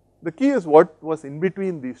 The key is what was in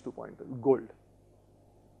between these 2 pointers, gold.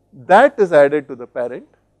 That is added to the parent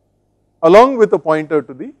along with a pointer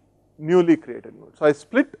to the newly created node. So I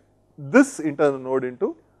split this internal node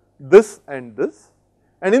into this, and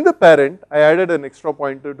in the parent I added an extra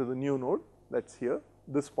pointer to the new node, that is here,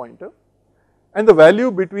 this pointer, and the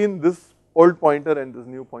value between this old pointer and this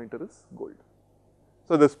new pointer is gold.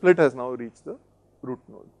 So the split has now reached the root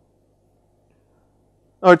node.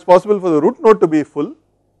 Now it is possible for the root node to be full,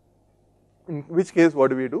 in which case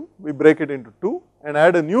what do? We break it into 2 and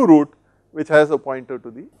add a new root which has a pointer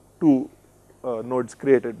to the 2 nodes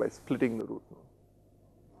created by splitting the root node.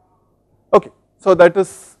 Okay, so that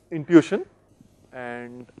is intuition,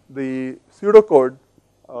 and the pseudocode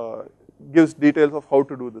gives details of how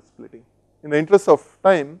to do the splitting. In the interest of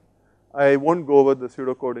time, I won't go over the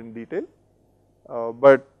pseudocode in detail,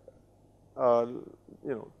 but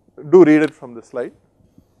do read it from the slide.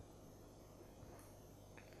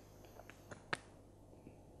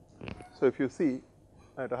 So if you see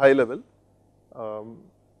at a high level,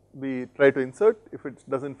 we try to insert, if it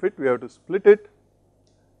does not fit we have to split it,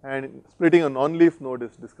 and splitting a non-leaf node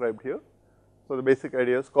is described here. So the basic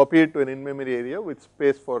idea is copy it to an in-memory area with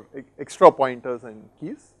space for extra pointers and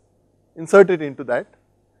keys, insert it into that,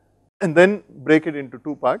 and then break it into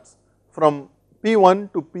 2 parts. From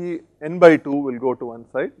P1 to Pn by 2 will go to one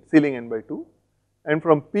side, ceiling n by 2, and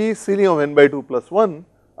from P ceiling of n by 2 plus 1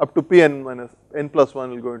 up to Pn minus n plus 1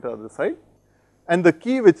 will go into the other side, and the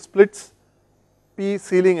key which splits P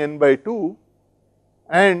ceiling n by 2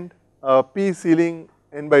 and P ceiling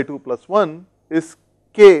n by 2 plus 1 is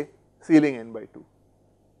K ceiling n by 2.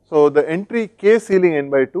 So the entry K ceiling n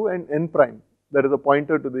by 2 and n prime, that is a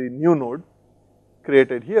pointer to the new node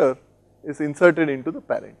created here, is inserted into the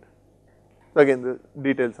parent. So again the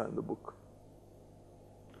details are in the book.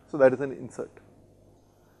 So that is an insert.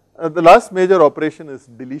 The last major operation is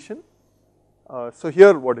deletion. So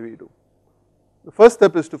here what do? The first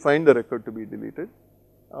step is to find the record to be deleted.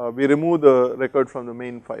 We remove the record from the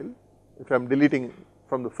main file, if I am deleting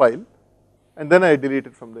from the file, and then I delete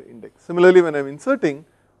it from the index. Similarly, when I am inserting,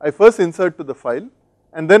 I first insert to the file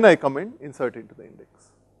and then I come and insert into the index.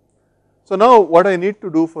 So now what I need to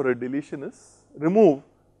do for a deletion is remove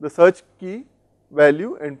the search key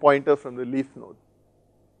value and pointer from the leaf node.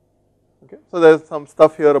 Okay. So there is some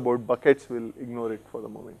stuff here about buckets, we will ignore it for the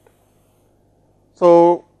moment.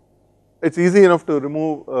 So it is easy enough to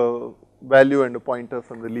remove a value and a pointer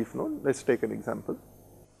from the leaf node. Let us take an example.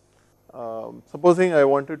 Supposing I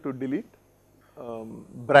wanted to delete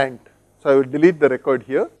Brandt. So I will delete the record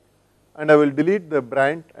here and I will delete the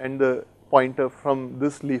Brandt and the pointer from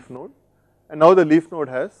this leaf node, and now the leaf node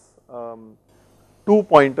has 2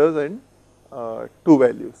 pointers and 2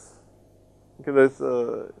 values. Okay, there is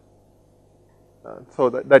so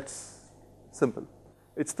that's simple.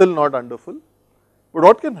 It is still not underful. But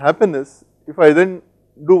what can happen is, if I then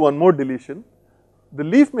do one more deletion, the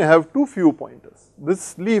leaf may have too few pointers.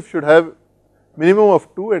 This leaf should have minimum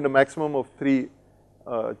of 2 and a maximum of 3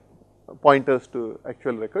 pointers to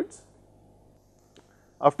actual records.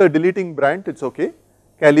 After deleting Brandt, it is okay.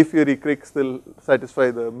 Califieri, Crick still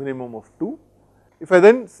satisfy the minimum of 2. If I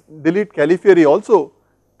then delete Califieri also,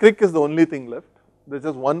 Crick is the only thing left. There is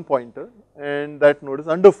just one pointer and that node is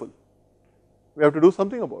underfull. We have to do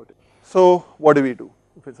something about it. So what do we do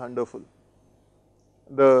if it is underfull?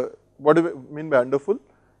 What do we mean by underfull?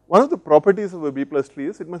 One of the properties of a B plus tree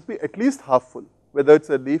is it must be at least half full, whether it is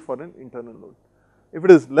a leaf or an internal node. If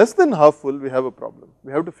it is less than half full, we have a problem.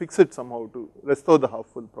 We have to fix it somehow to restore the half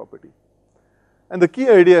full property. And the key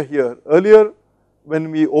idea here, earlier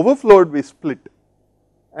when we overflowed, we split.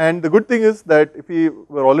 And the good thing is that if we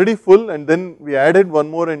were already full and then we added one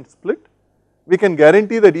more and split, we can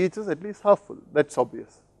guarantee that each is at least half full, that is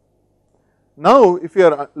obvious. Now if we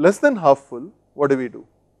are less than half full, what do we do?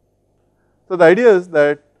 So the idea is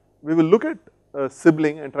that we will look at a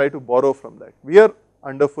sibling and try to borrow from that. We are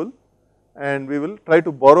underfull and we will try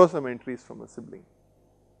to borrow some entries from a sibling.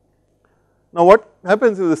 Now what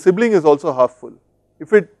happens if the sibling is also half full?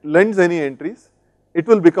 If it lends any entries, it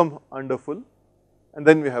will become underfull and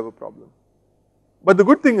then we have a problem. But the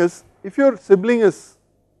good thing is, if your sibling is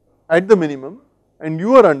at the minimum and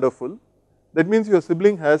you are underfull, that means your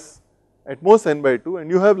sibling has at most n by 2 and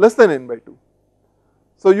you have less than n by 2.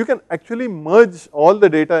 So you can actually merge all the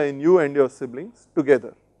data in you and your siblings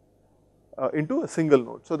together into a single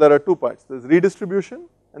node. So there are two parts, there is redistribution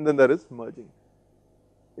and then there is merging.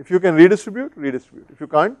 If you can redistribute, redistribute. If you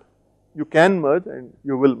can't, you can merge and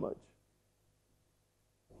you will merge.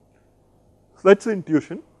 So that is the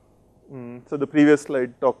intuition. So the previous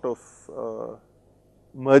slide talked of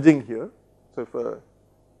merging here. So if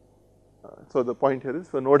so the point here is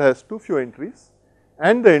if a node has too few entries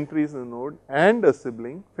and the entries in the node and a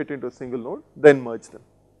sibling fit into a single node, then merge them.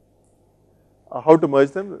 How to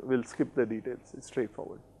merge them, we will skip the details, it is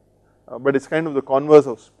straightforward. But it is kind of the converse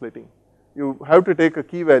of splitting. You have to take a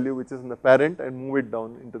key value which is in the parent and move it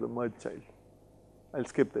down into the merged child. I will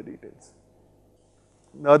skip the details.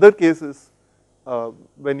 The other case is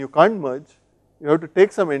when you can't merge, you have to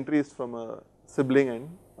take some entries from a sibling and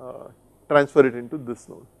transfer it into this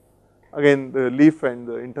node. Again, the leaf and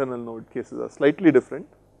the internal node cases are slightly different,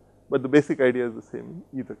 but the basic idea is the same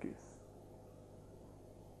in either case.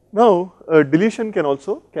 Now, deletion can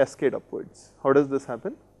also cascade upwards. How does this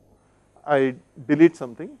happen? I delete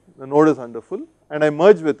something, the node is underfull and I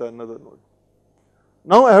merge with another node.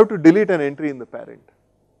 Now I have to delete an entry in the parent.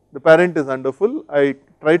 The parent is underfull, I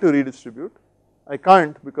try to redistribute, I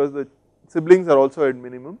can't because the siblings are also at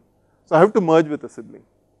minimum, so I have to merge with a sibling.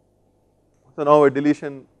 So now a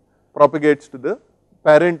deletion propagates to the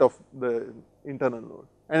parent of the internal node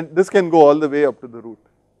and this can go all the way up to the root.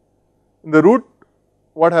 In the root,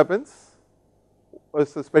 what happens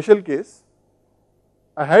is a special case.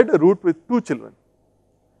 I had a root with 2 children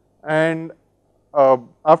and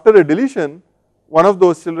after a deletion, one of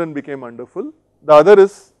those children became underfull, the other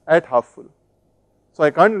is at half full. So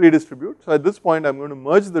I can't redistribute, so at this point I am going to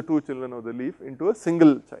merge the 2 children of the leaf into a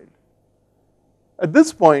single child. At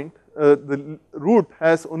this point, the root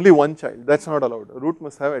has only one child, that is not allowed, a root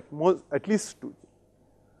must have at least 2.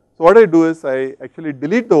 So what I do is I actually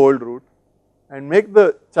delete the old root and make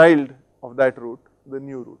the child of that root the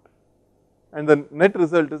new root. And the net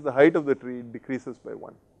result is the height of the tree decreases by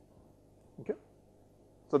 1, okay.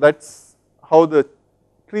 So that is how the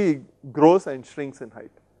tree grows and shrinks in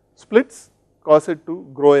height. Splits cause it to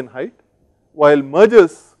grow in height, while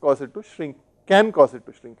mergers cause it to shrink, can cause it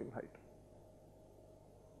to shrink in height.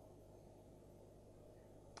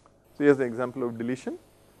 So here is an example of deletion.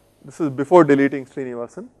 This is before deleting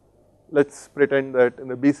Srinivasan. Let us pretend that in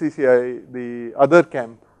the BCCI, the other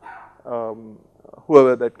camp,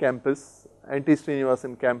 whoever that camp is,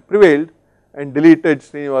 anti-Srinivasan camp prevailed and deleted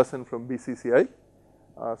Srinivasan from BCCI.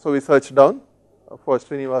 So we search down for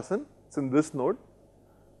Srinivasan, it is in this node,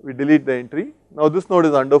 we delete the entry. Now this node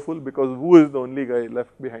is underfull because Wu is the only guy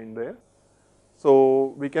left behind there.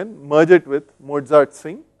 So we can merge it with Mozart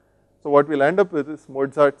Singh. So what we will end up with is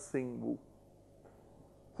Mozart Singh Wu.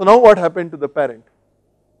 So now what happened to the parent?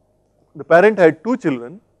 The parent had 2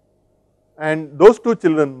 children and those 2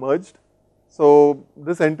 children merged. So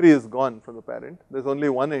this entry is gone from the parent, there is only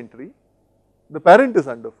one entry. The parent is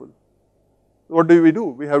underfull. What do?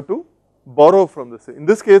 We have to borrow from the sibling. In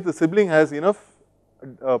this case, the sibling has enough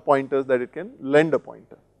pointers that it can lend a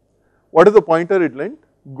pointer. What is the pointer it lent?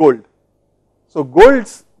 Gold. So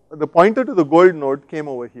the pointer to the gold node came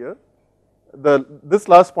over here. this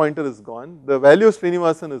last pointer is gone, the value of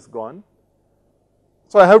Srinivasan is gone.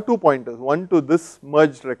 So I have two pointers, one to this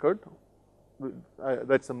merged record,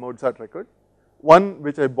 that's a Mozart record, one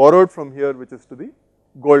which I borrowed from here which is to the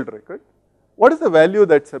gold record. What is the value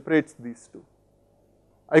that separates these two?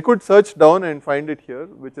 I could search down and find it here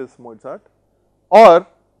which is Mozart, or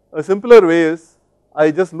a simpler way is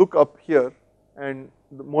I just look up here and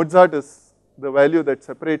the Mozart is the value that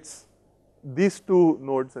separates these two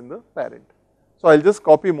nodes in the parent. So I will just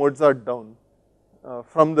copy Mozart down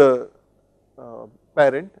from the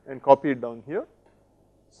parent and copy it down here.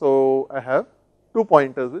 So I have two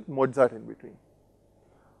pointers with Mozart in between.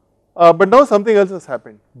 But now something else has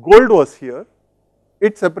happened. Gold was here,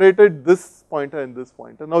 it separated this pointer and this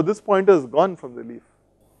pointer. Now this pointer is gone from the leaf,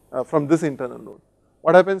 from this internal node.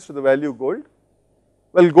 What happens to the value gold?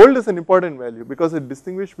 Well, gold is an important value because it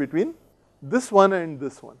distinguishes between this one and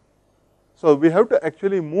this one. So we have to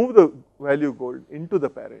actually move the value gold into the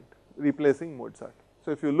parent, replacing Mozart.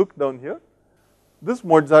 So if you look down here, this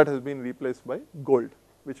Mozart has been replaced by gold,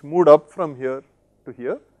 which moved up from here to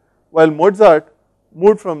here, while Mozart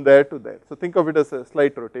moved from there to there. So think of it as a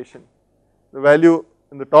slight rotation. The value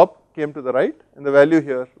in the top came to the right and the value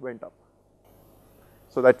here went up.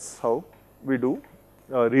 So that's how we do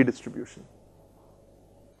redistribution.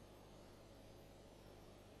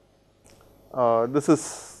 This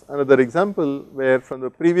is another example where from the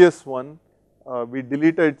previous one we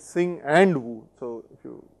deleted Sing and Wu. So if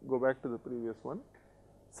you go back to the previous one,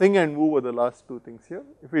 Sing and Wu were the last two things here.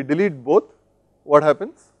 If we delete both, what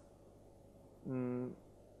happens?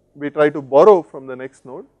 We try to borrow from the next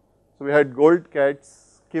node. So we had Gold,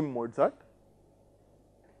 Cats, Kim, Mozart.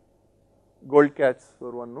 Gold, Cats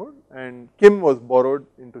were one node and Kim was borrowed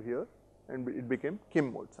into here and it became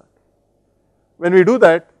Kim, Mozart. When we do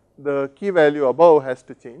that, the key value above has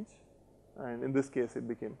to change and in this case it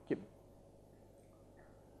became Kim.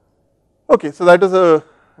 Okay, so that is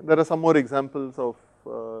there are some more examples of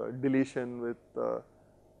deletion with,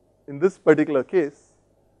 in this particular case,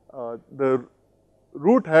 the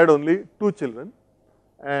root had only two children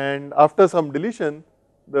and after some deletion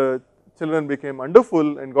the children became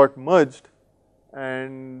underfull and got merged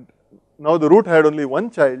and now the root had only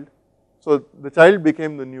one child, so the child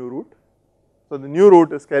became the new root. So the new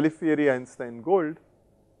root is Califieri, Einstein, Gold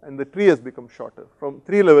and the tree has become shorter. From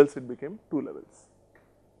 3 levels it became 2 levels.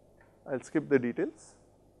 I will skip the details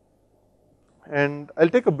and I will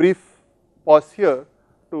take a brief pause here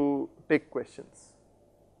to take questions.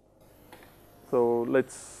 So let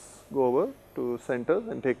us go over to center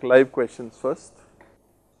and take live questions first.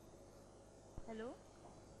 Hello.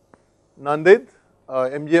 Nanded,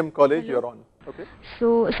 MGM College, you are on. Okay.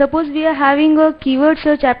 So suppose we are having a keyword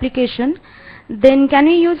search application, then can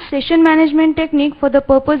we use session management technique for the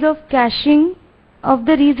purpose of caching of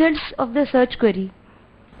the results of the search query?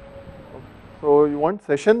 So you want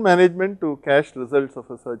session management to cache results of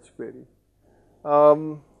a search query.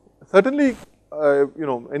 Certainly, you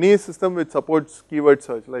know, any system which supports keyword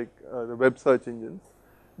search like the web search engines,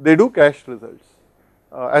 they do cache results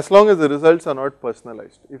as long as the results are not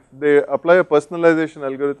personalized. If they apply a personalization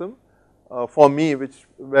algorithm for me,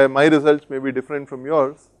 where my results may be different from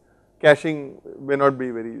yours, caching may not be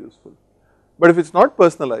very useful. But if it is not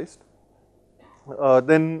personalized,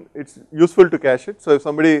 then it is useful to cache it. So if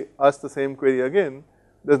somebody asks the same query again,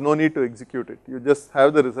 there is no need to execute it. You just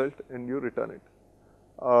have the result and you return it.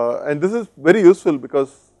 And this is very useful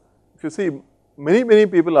because if you see many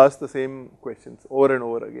people ask the same questions over and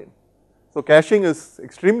over again. So caching is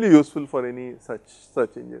extremely useful for any such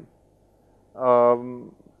search engine.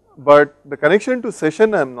 But the connection to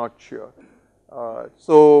session I am not sure.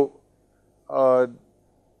 So for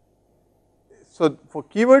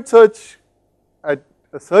keyword search at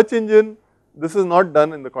a search engine, this is not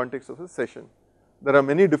done in the context of a session. There are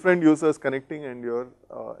many different users connecting and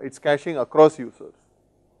it's caching across users.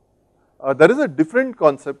 There is a different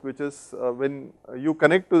concept which is when you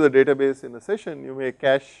connect to the database in a session, you may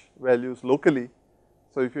cache values locally.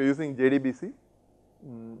 So if you are using JDBC,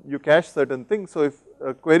 you cache certain things. So if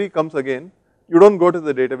a query comes again, you do not go to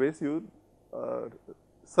the database, you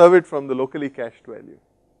serve it from the locally cached value.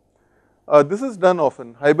 This is done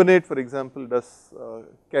often. Hibernate, for example, does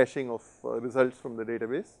caching of results from the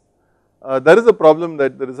database. There is a problem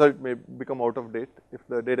that the result may become out of date if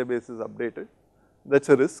the database is updated. That is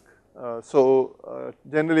a risk. So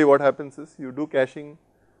generally what happens is you do caching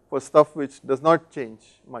for stuff which does not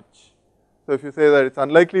change much. So if you say that it is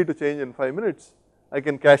unlikely to change in 5 minutes, I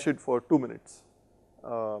can cache it for 2 minutes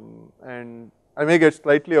and I may get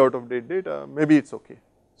slightly out of date data, maybe it is okay.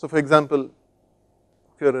 So for example,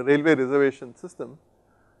 if you are a railway reservation system,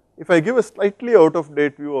 If I give a slightly out of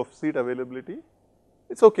date view of seat availability,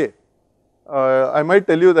 it's okay. I might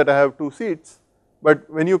tell you that I have 2 seats, but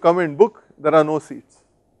when you come and book, there are no seats.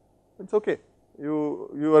 It's okay.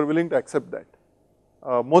 You are willing to accept that.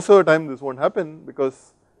 Most of the time this won't happen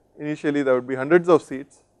because initially there would be hundreds of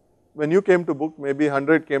seats. When you came to book, maybe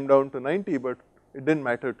 100 came down to 90, but it didn't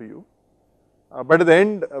matter to you. But at the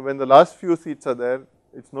end, when the last few seats are there,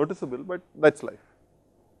 it's noticeable, but that's life.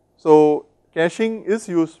 So caching is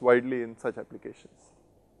used widely in such applications.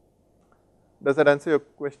 Does that answer your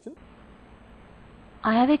question?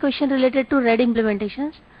 I have a question related to RAID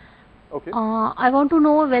implementations. Okay. I want to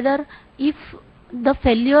know whether if the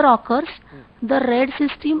failure occurs, the RAID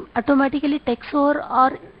system automatically takes over,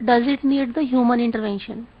 or does it need the human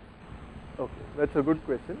intervention? Okay, that's a good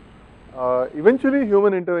question. Eventually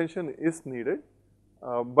human intervention is needed,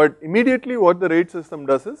 but immediately what the RAID system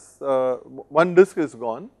does is, one disk is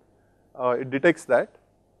gone, it detects that,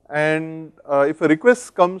 and if a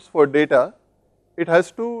request comes for data, it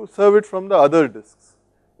has to serve it from the other disks.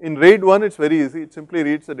 In RAID 1 it's very easy, it simply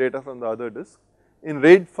reads the data from the other disk. In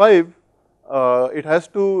RAID 5, it has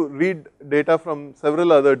to read data from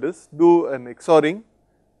several other disks, do an XORing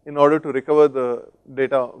in order to recover the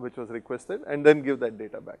data which was requested and then give that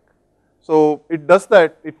data back. So it does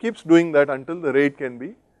that, it keeps doing that until the RAID can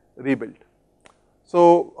be rebuilt.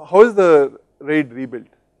 So how is the RAID rebuilt?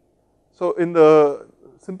 So in the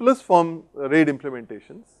simplest form RAID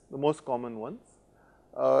implementations, the most common ones,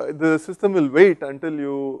 the system will wait until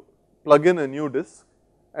you plug in a new disk,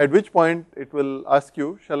 at which point it will ask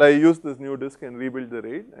you, shall I use this new disk and rebuild the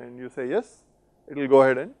RAID, and you say yes, it will go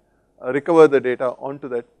ahead and recover the data onto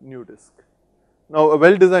that new disk. Now a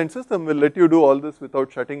well designed system will let you do all this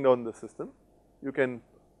without shutting down the system. You can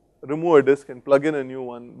remove a disk and plug in a new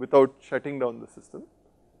one without shutting down the system,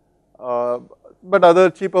 but other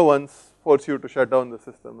cheaper ones force you to shut down the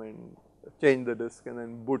system and change the disk and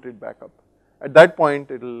then boot it back up. At that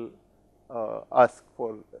point it will ask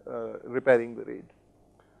for repairing the RAID.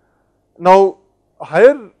 Now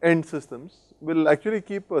higher end systems will actually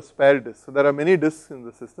keep a spare disk. So there are many disks in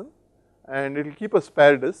the system and it will keep a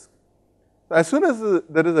spare disk. So as soon as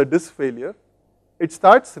there is a disk failure, it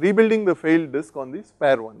starts rebuilding the failed disk on the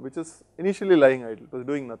spare one, which is initially lying idle, it was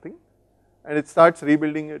doing nothing, and it starts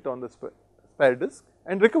rebuilding it on the spare disk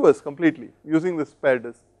and recovers completely using the spare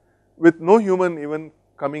disk with no human even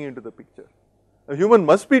coming into the picture. A human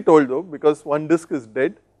must be told though, because one disk is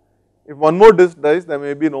dead. If one more disk dies, there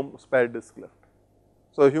may be no spare disk left.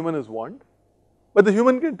 So a human is warned, but the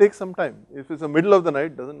human can take some time. If it's the middle of the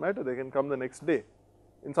night, doesn't matter, they can come the next day.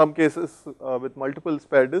 In some cases with multiple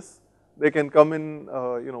spare disks, they can come in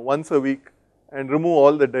once a week and remove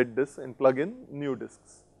all the dead disks and plug in new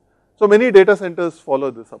disks. So many data centers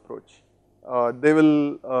follow this approach. They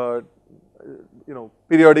will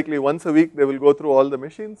periodically once a week they will go through all the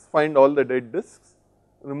machines, find all the dead disks,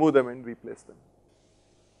 remove them and replace them.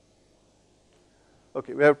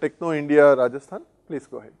 Okay, we have Techno India Rajasthan, please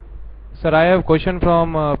go ahead. Sir, I have question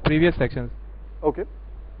from previous sections. Okay.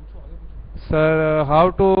 Sir, how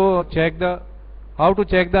to check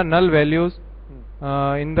the null values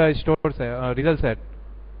in the result set?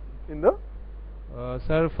 In the?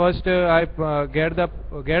 Sir, first I get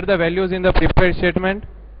the values in the prepared statement,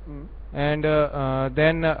 and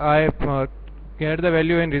then I get the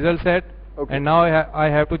value in result set, okay. And now I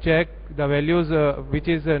have to check the values which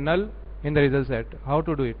is null in the result set. How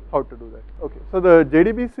to do it? How to do that? Okay. So the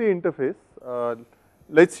JDBC interface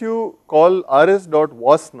lets you call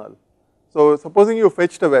rs.wasNull. So supposing you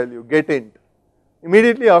fetched a value getInt,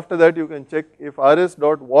 immediately after that you can check if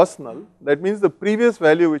rs.wasNull, that means the previous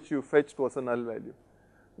value which you fetched was a null value.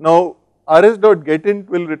 Now rs.getInt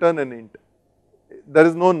will return an int. There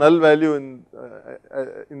is no null value in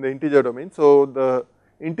the integer domain. So the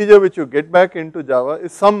integer which you get back into Java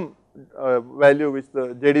is some value which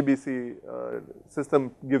the JDBC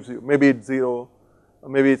system gives you. Maybe it's 0, or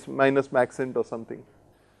maybe it's minus maxint or something.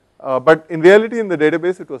 But in reality in the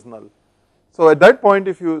database it was null. So at that point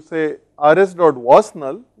if you say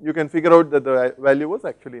rs.wasNull, you can figure out that the value was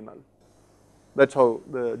actually null. That's how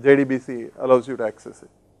the JDBC allows you to access it.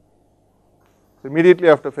 So immediately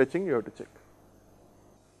after fetching you have to check.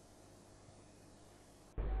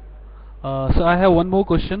 So I have one more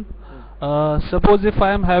question. Suppose if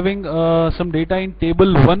I am having some data in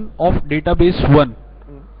table 1 of database 1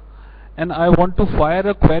 and I want to fire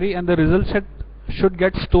a query and the result set should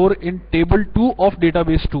get stored in table 2 of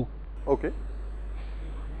database 2. Okay.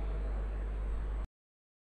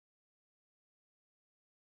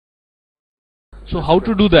 So how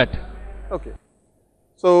to do that? Okay.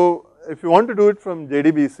 So if you want to do it from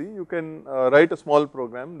JDBC, you can write a small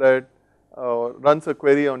program that runs a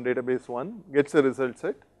query on database 1, gets a result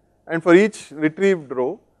set, and for each retrieved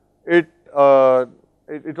row,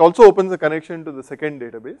 it also opens a connection to the second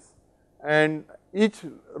database, and each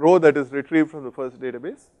row that is retrieved from the first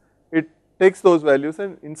database, it takes those values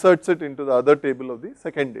and inserts it into the other table of the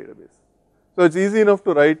second database. So it's easy enough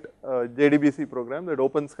to write a JDBC program that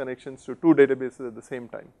opens connections to two databases at the same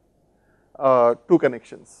time, two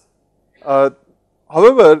connections.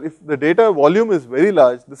 However, if the data volume is very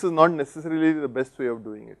large, this is not necessarily the best way of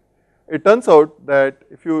doing it. It turns out that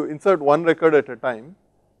if you insert one record at a time,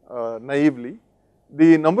 naively,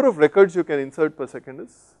 the number of records you can insert per second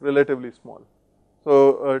is relatively small.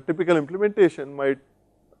 So a typical implementation might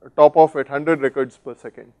top off at 100 records per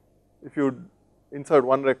second. If you insert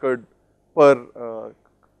one record per,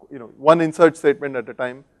 one insert statement at a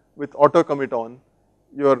time with auto commit on,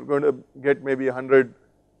 you are going to get maybe 100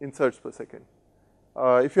 inserts per second.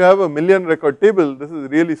 If you have a million record table, this is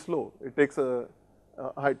really slow. It takes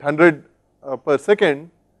 100 per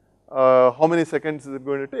second. How many seconds is it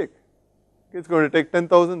going to take? It's going to take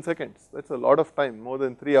 10,000 seconds. That's a lot of time, more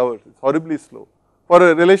than 3 hours. It's horribly slow for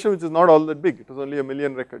a relation which is not all that big. It was only a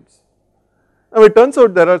million records. Now it turns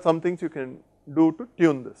out there are some things you can do to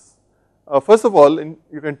tune this. First of all,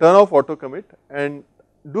 you can turn off auto commit and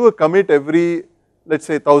do a commit every, let's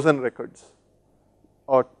say, 1,000 records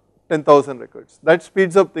or 10,000 records. That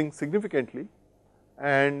speeds up things significantly,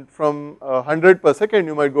 and from 100 per second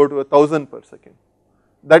you might go to 1,000 per second.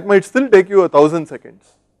 That might still take you 1,000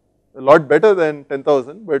 seconds, a lot better than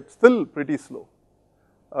 10,000, but still pretty slow.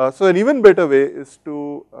 So an even better way is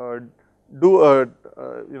to do a,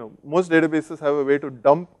 most databases have a way to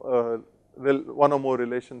dump one or more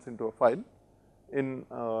relations into a file in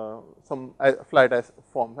some flat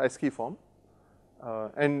ASCII form,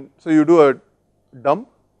 and so you do a dump,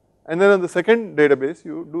 and then on the second database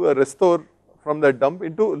you do a restore from that dump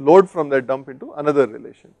into, load from that dump into another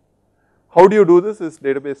relation. How do you do this is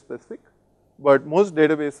database specific, but most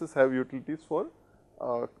databases have utilities for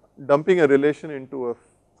dumping a relation into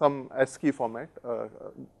some ASCII format,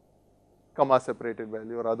 comma separated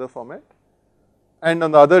value or other format, and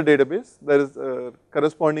on the other database there is a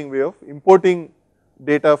corresponding way of importing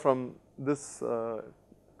data from this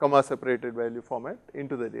comma separated value format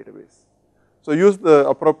into the database. So use the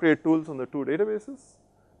appropriate tools on the two databases,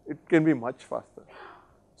 it can be much faster.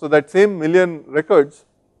 So that same million records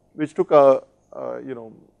which took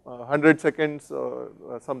 100 seconds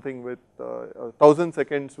something with 1,000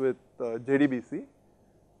 seconds with JDBC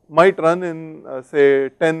might run in say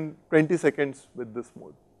 10-20 seconds with this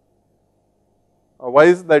mode. Why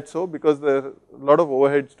is that so? Because there are a lot of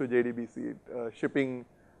overheads to JDBC, shipping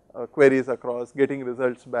queries across, getting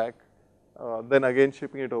results back, then again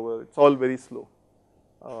shipping it over, it's all very slow.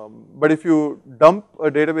 But if you dump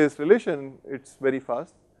a database relation, it's very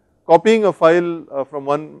fast. Copying a file from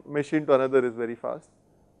one machine to another is very fast.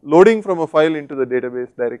 Loading from a file into the database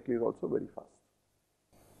directly is also very fast.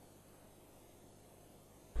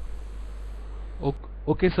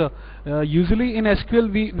 Okay, sir. Usually in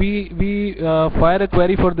SQL we fire a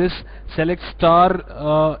query for this select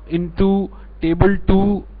star into table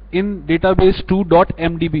 2 in database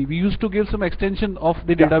 2.mdb. We used to give some extension of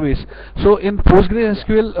the database. So in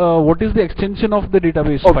PostgreSQL, what is the extension of the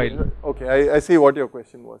database file? Okay, I see what your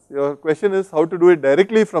question was. Your question is how to do it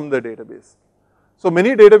directly from the database. So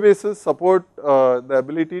many databases support the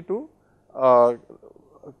ability to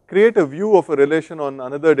create a view of a relation on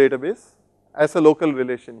another database as a local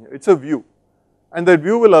relation here. It's a view, and that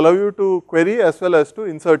view will allow you to query as well as to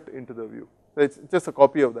insert into the view. So it's just a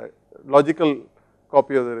copy of that, logical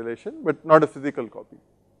copy of the relation, but not a physical copy.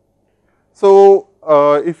 So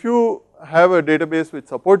if you have a database which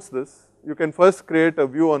supports this, you can first create a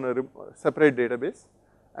view on a separate database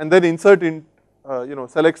and then insert in,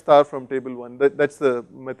 select star from table 1, that's the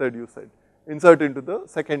method you said, insert into the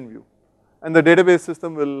second view, and the database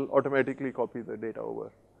system will automatically copy the data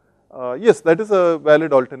over. Yes, that is a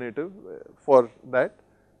valid alternative for that.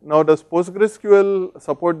 Now does PostgreSQL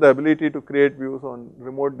support the ability to create views on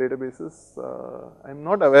remote databases? I am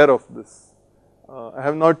not aware of this. I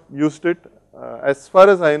have not used it. As far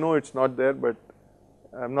as I know, it's not there, but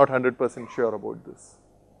I am not 100% sure about this.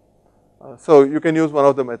 So you can use one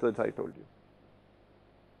of the methods I told you.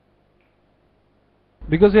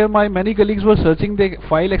 Because here my many colleagues were searching the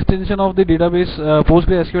file extension of the database,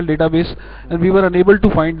 PostgreSQL database, and we were unable to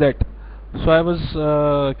find that. So I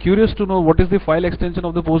was curious to know what is the file extension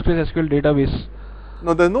of the PostgreSQL database.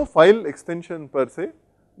 No, there is no file extension per se.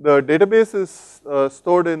 The database is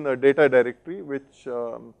stored in a data directory, which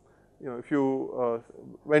if you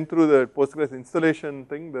went through the Postgres installation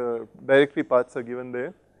thing, the directory paths are given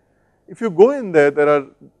there. if you go in there, there are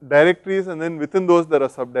directories and then within those there are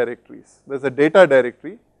subdirectories. There is a data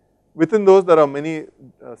directory, within those there are many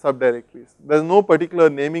subdirectories. There is no particular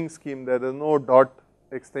naming scheme there, there is no dot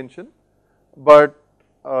extension, but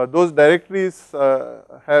those directories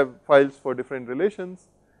have files for different relations,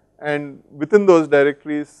 and within those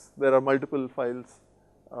directories there are multiple files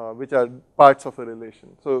which are parts of a relation.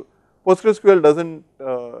 So PostgreSQL does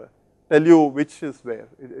not tell you which is where.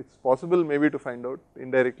 It's possible maybe to find out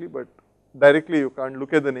indirectly, but directly you can't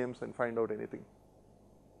look at the names and find out anything.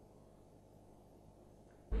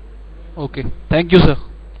 Okay, thank you, sir.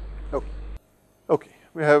 Okay, okay.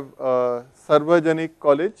 We have Sarvajanik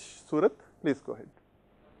College, Surat. Please go ahead.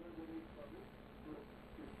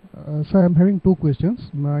 Sir, I am having two questions.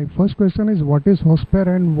 My first question is, what is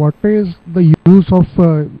horsepower and what is the use of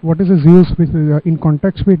what is its use with in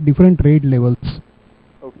context with different RAID levels?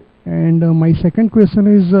 Okay. And my second question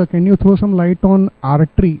is, can you throw some light on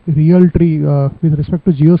R-tree, real tree with respect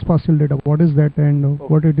to geospatial data? What is that and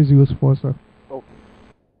what it is used for, sir? Okay.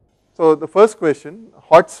 So the first question,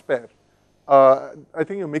 hot spare. I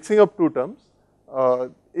think you're mixing up two terms.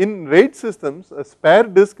 In RAID systems, a spare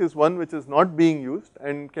disk is one which is not being used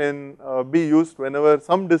and can be used whenever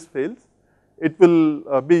some disk fails. It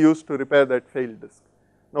will be used to repair that failed disk.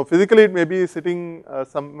 Now physically it may be sitting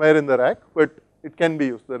somewhere in the rack, but it can be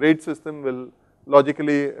used. The RAID system will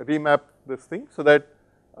logically remap this thing so that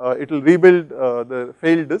it will rebuild the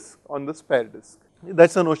failed disk on the spare disk.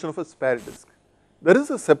 That's the notion of a spare disk. There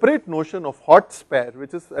is a separate notion of hot spare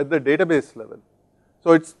which is at the database level.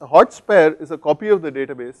 So it's hot spare is a copy of the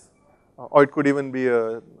database, or it could even be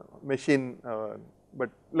a machine, but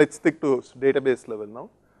let's stick to database level now.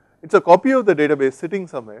 It's a copy of the database sitting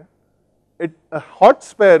somewhere. A hot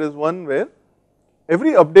spare is one where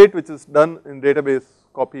every update which is done in database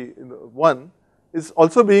copy in the one is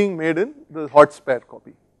also being made in the hot spare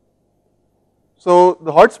copy. So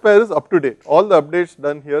the hot spare is up to date. All the updates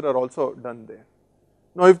done here are also done there.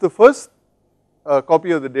 Now if the first copy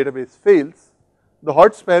of the database fails, the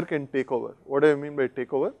hot spare can take over. What do I mean by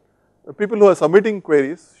take over? The people who are submitting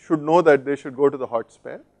queries should know that they should go to the hot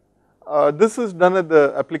spare. This is done at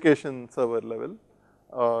the application server level.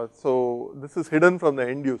 So this is hidden from the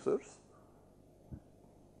end users.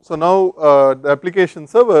 So now the application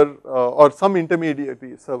server or some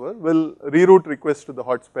intermediary server will reroute requests to the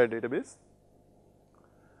hot spare database,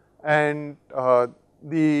 and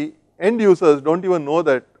the end users don't even know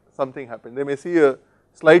that something happened. They may see a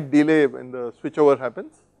slight delay when the switchover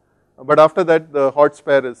happens, but after that the hot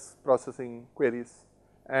spare is processing queries,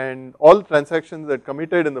 and all transactions that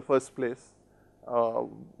committed in the first place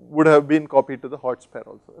would have been copied to the hot spare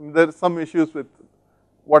also. I mean, there are some issues with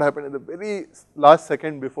what happened in the very last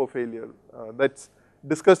second before failure. That's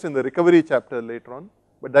discussed in the recovery chapter later on,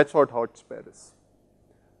 but that's what hot spare is.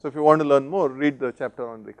 So if you want to learn more, read the chapter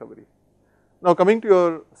on recovery. Now coming to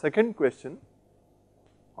your second question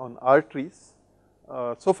on R trees.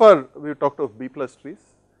 So far we have talked of B plus trees.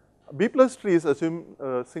 B plus trees assume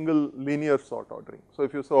single linear sort ordering. So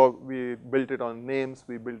if you saw, we built it on names,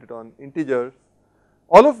 we built it on integers,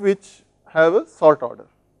 all of which have a sort order.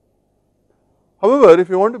 However, if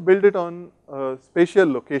you want to build it on a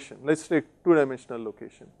spatial location, let's take two-dimensional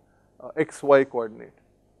location, x, y coordinate.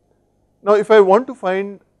 Now if I want to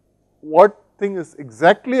find what thing is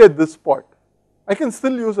exactly at this spot, I can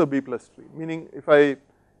still use a B plus tree, meaning if I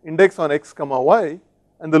index on x comma y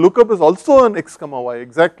and the lookup is also on x comma y,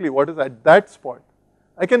 exactly what is at that spot,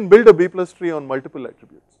 I can build a B plus tree on multiple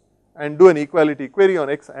attributes and do an equality query on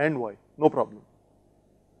x and y, no problem.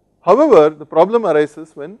 However, the problem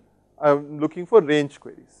arises when I am looking for range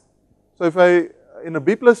queries. So if I, in a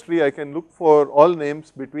B plus tree, I can look for all names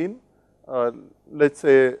between let's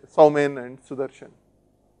say Saumen and Sudarshan,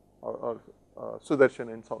 or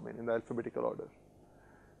Sudarshan and Saumen in the alphabetical order.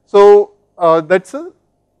 So that's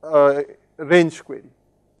a range query.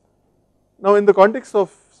 Now in the context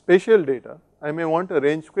of spatial data, I may want a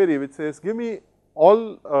range query which says give me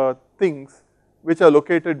all things which are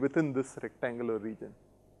located within this rectangular region.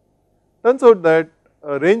 Turns out that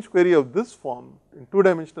a range query of this form, in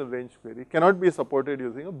two-dimensional range query, cannot be supported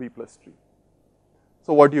using a B plus tree.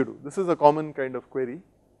 So what do you do? This is a common kind of query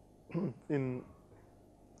in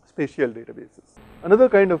spatial databases. Another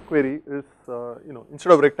kind of query is,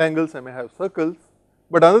 instead of rectangles I may have circles,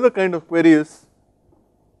 but another kind of query is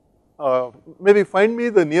maybe find me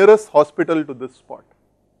the nearest hospital to this spot.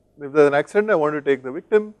 If there is an accident, I want to take the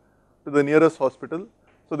victim to the nearest hospital.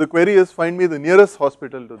 So the query is find me the nearest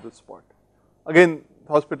hospital to this spot. Again,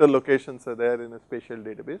 hospital locations are there in a spatial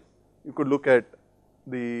database. You could look at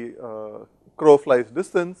the crow flies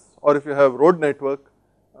distance, or if you have road network,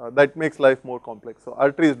 that makes life more complex. So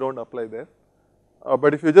R trees don't apply there.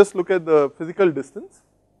 But if you just look at the physical distance,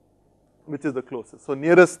 which is the closest, so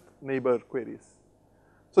nearest neighbor queries.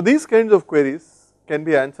 So these kinds of queries can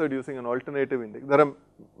be answered using an alternative index. There are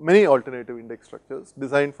many alternative index structures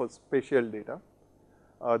designed for spatial data.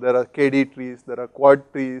 There are KD trees, there are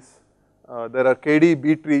quad trees, there are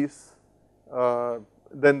KD-B trees,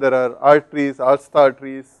 then there are R trees, R star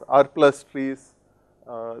trees, R plus trees.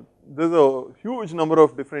 There's a huge number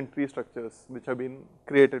of different tree structures which have been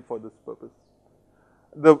created for this purpose.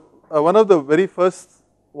 One of the very first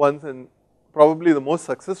ones and probably the most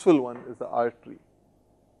successful one is the R tree.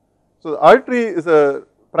 So the R tree is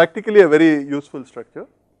practically a very useful structure.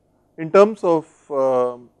 In terms of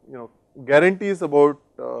guarantees about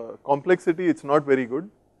complexity, it's not very good.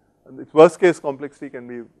 Its worst case complexity can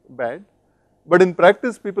be bad, but in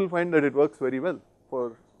practice people find that it works very well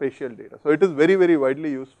for spatial data. So it is very, very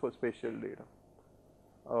widely used for spatial data.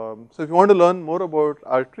 So if you want to learn more about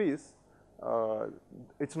R trees,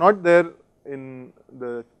 it's not there in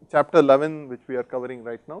the chapter 11 which we are covering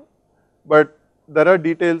right now, but there are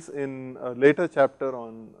details in a later chapter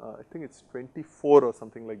on I think it's 24 or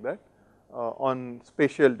something like that on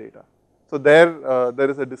spatial data. So there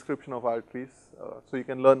is a description of R trees, so you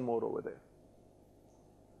can learn more over there.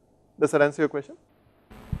 Does that answer your question?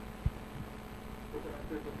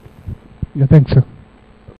 Yeah, thanks sir.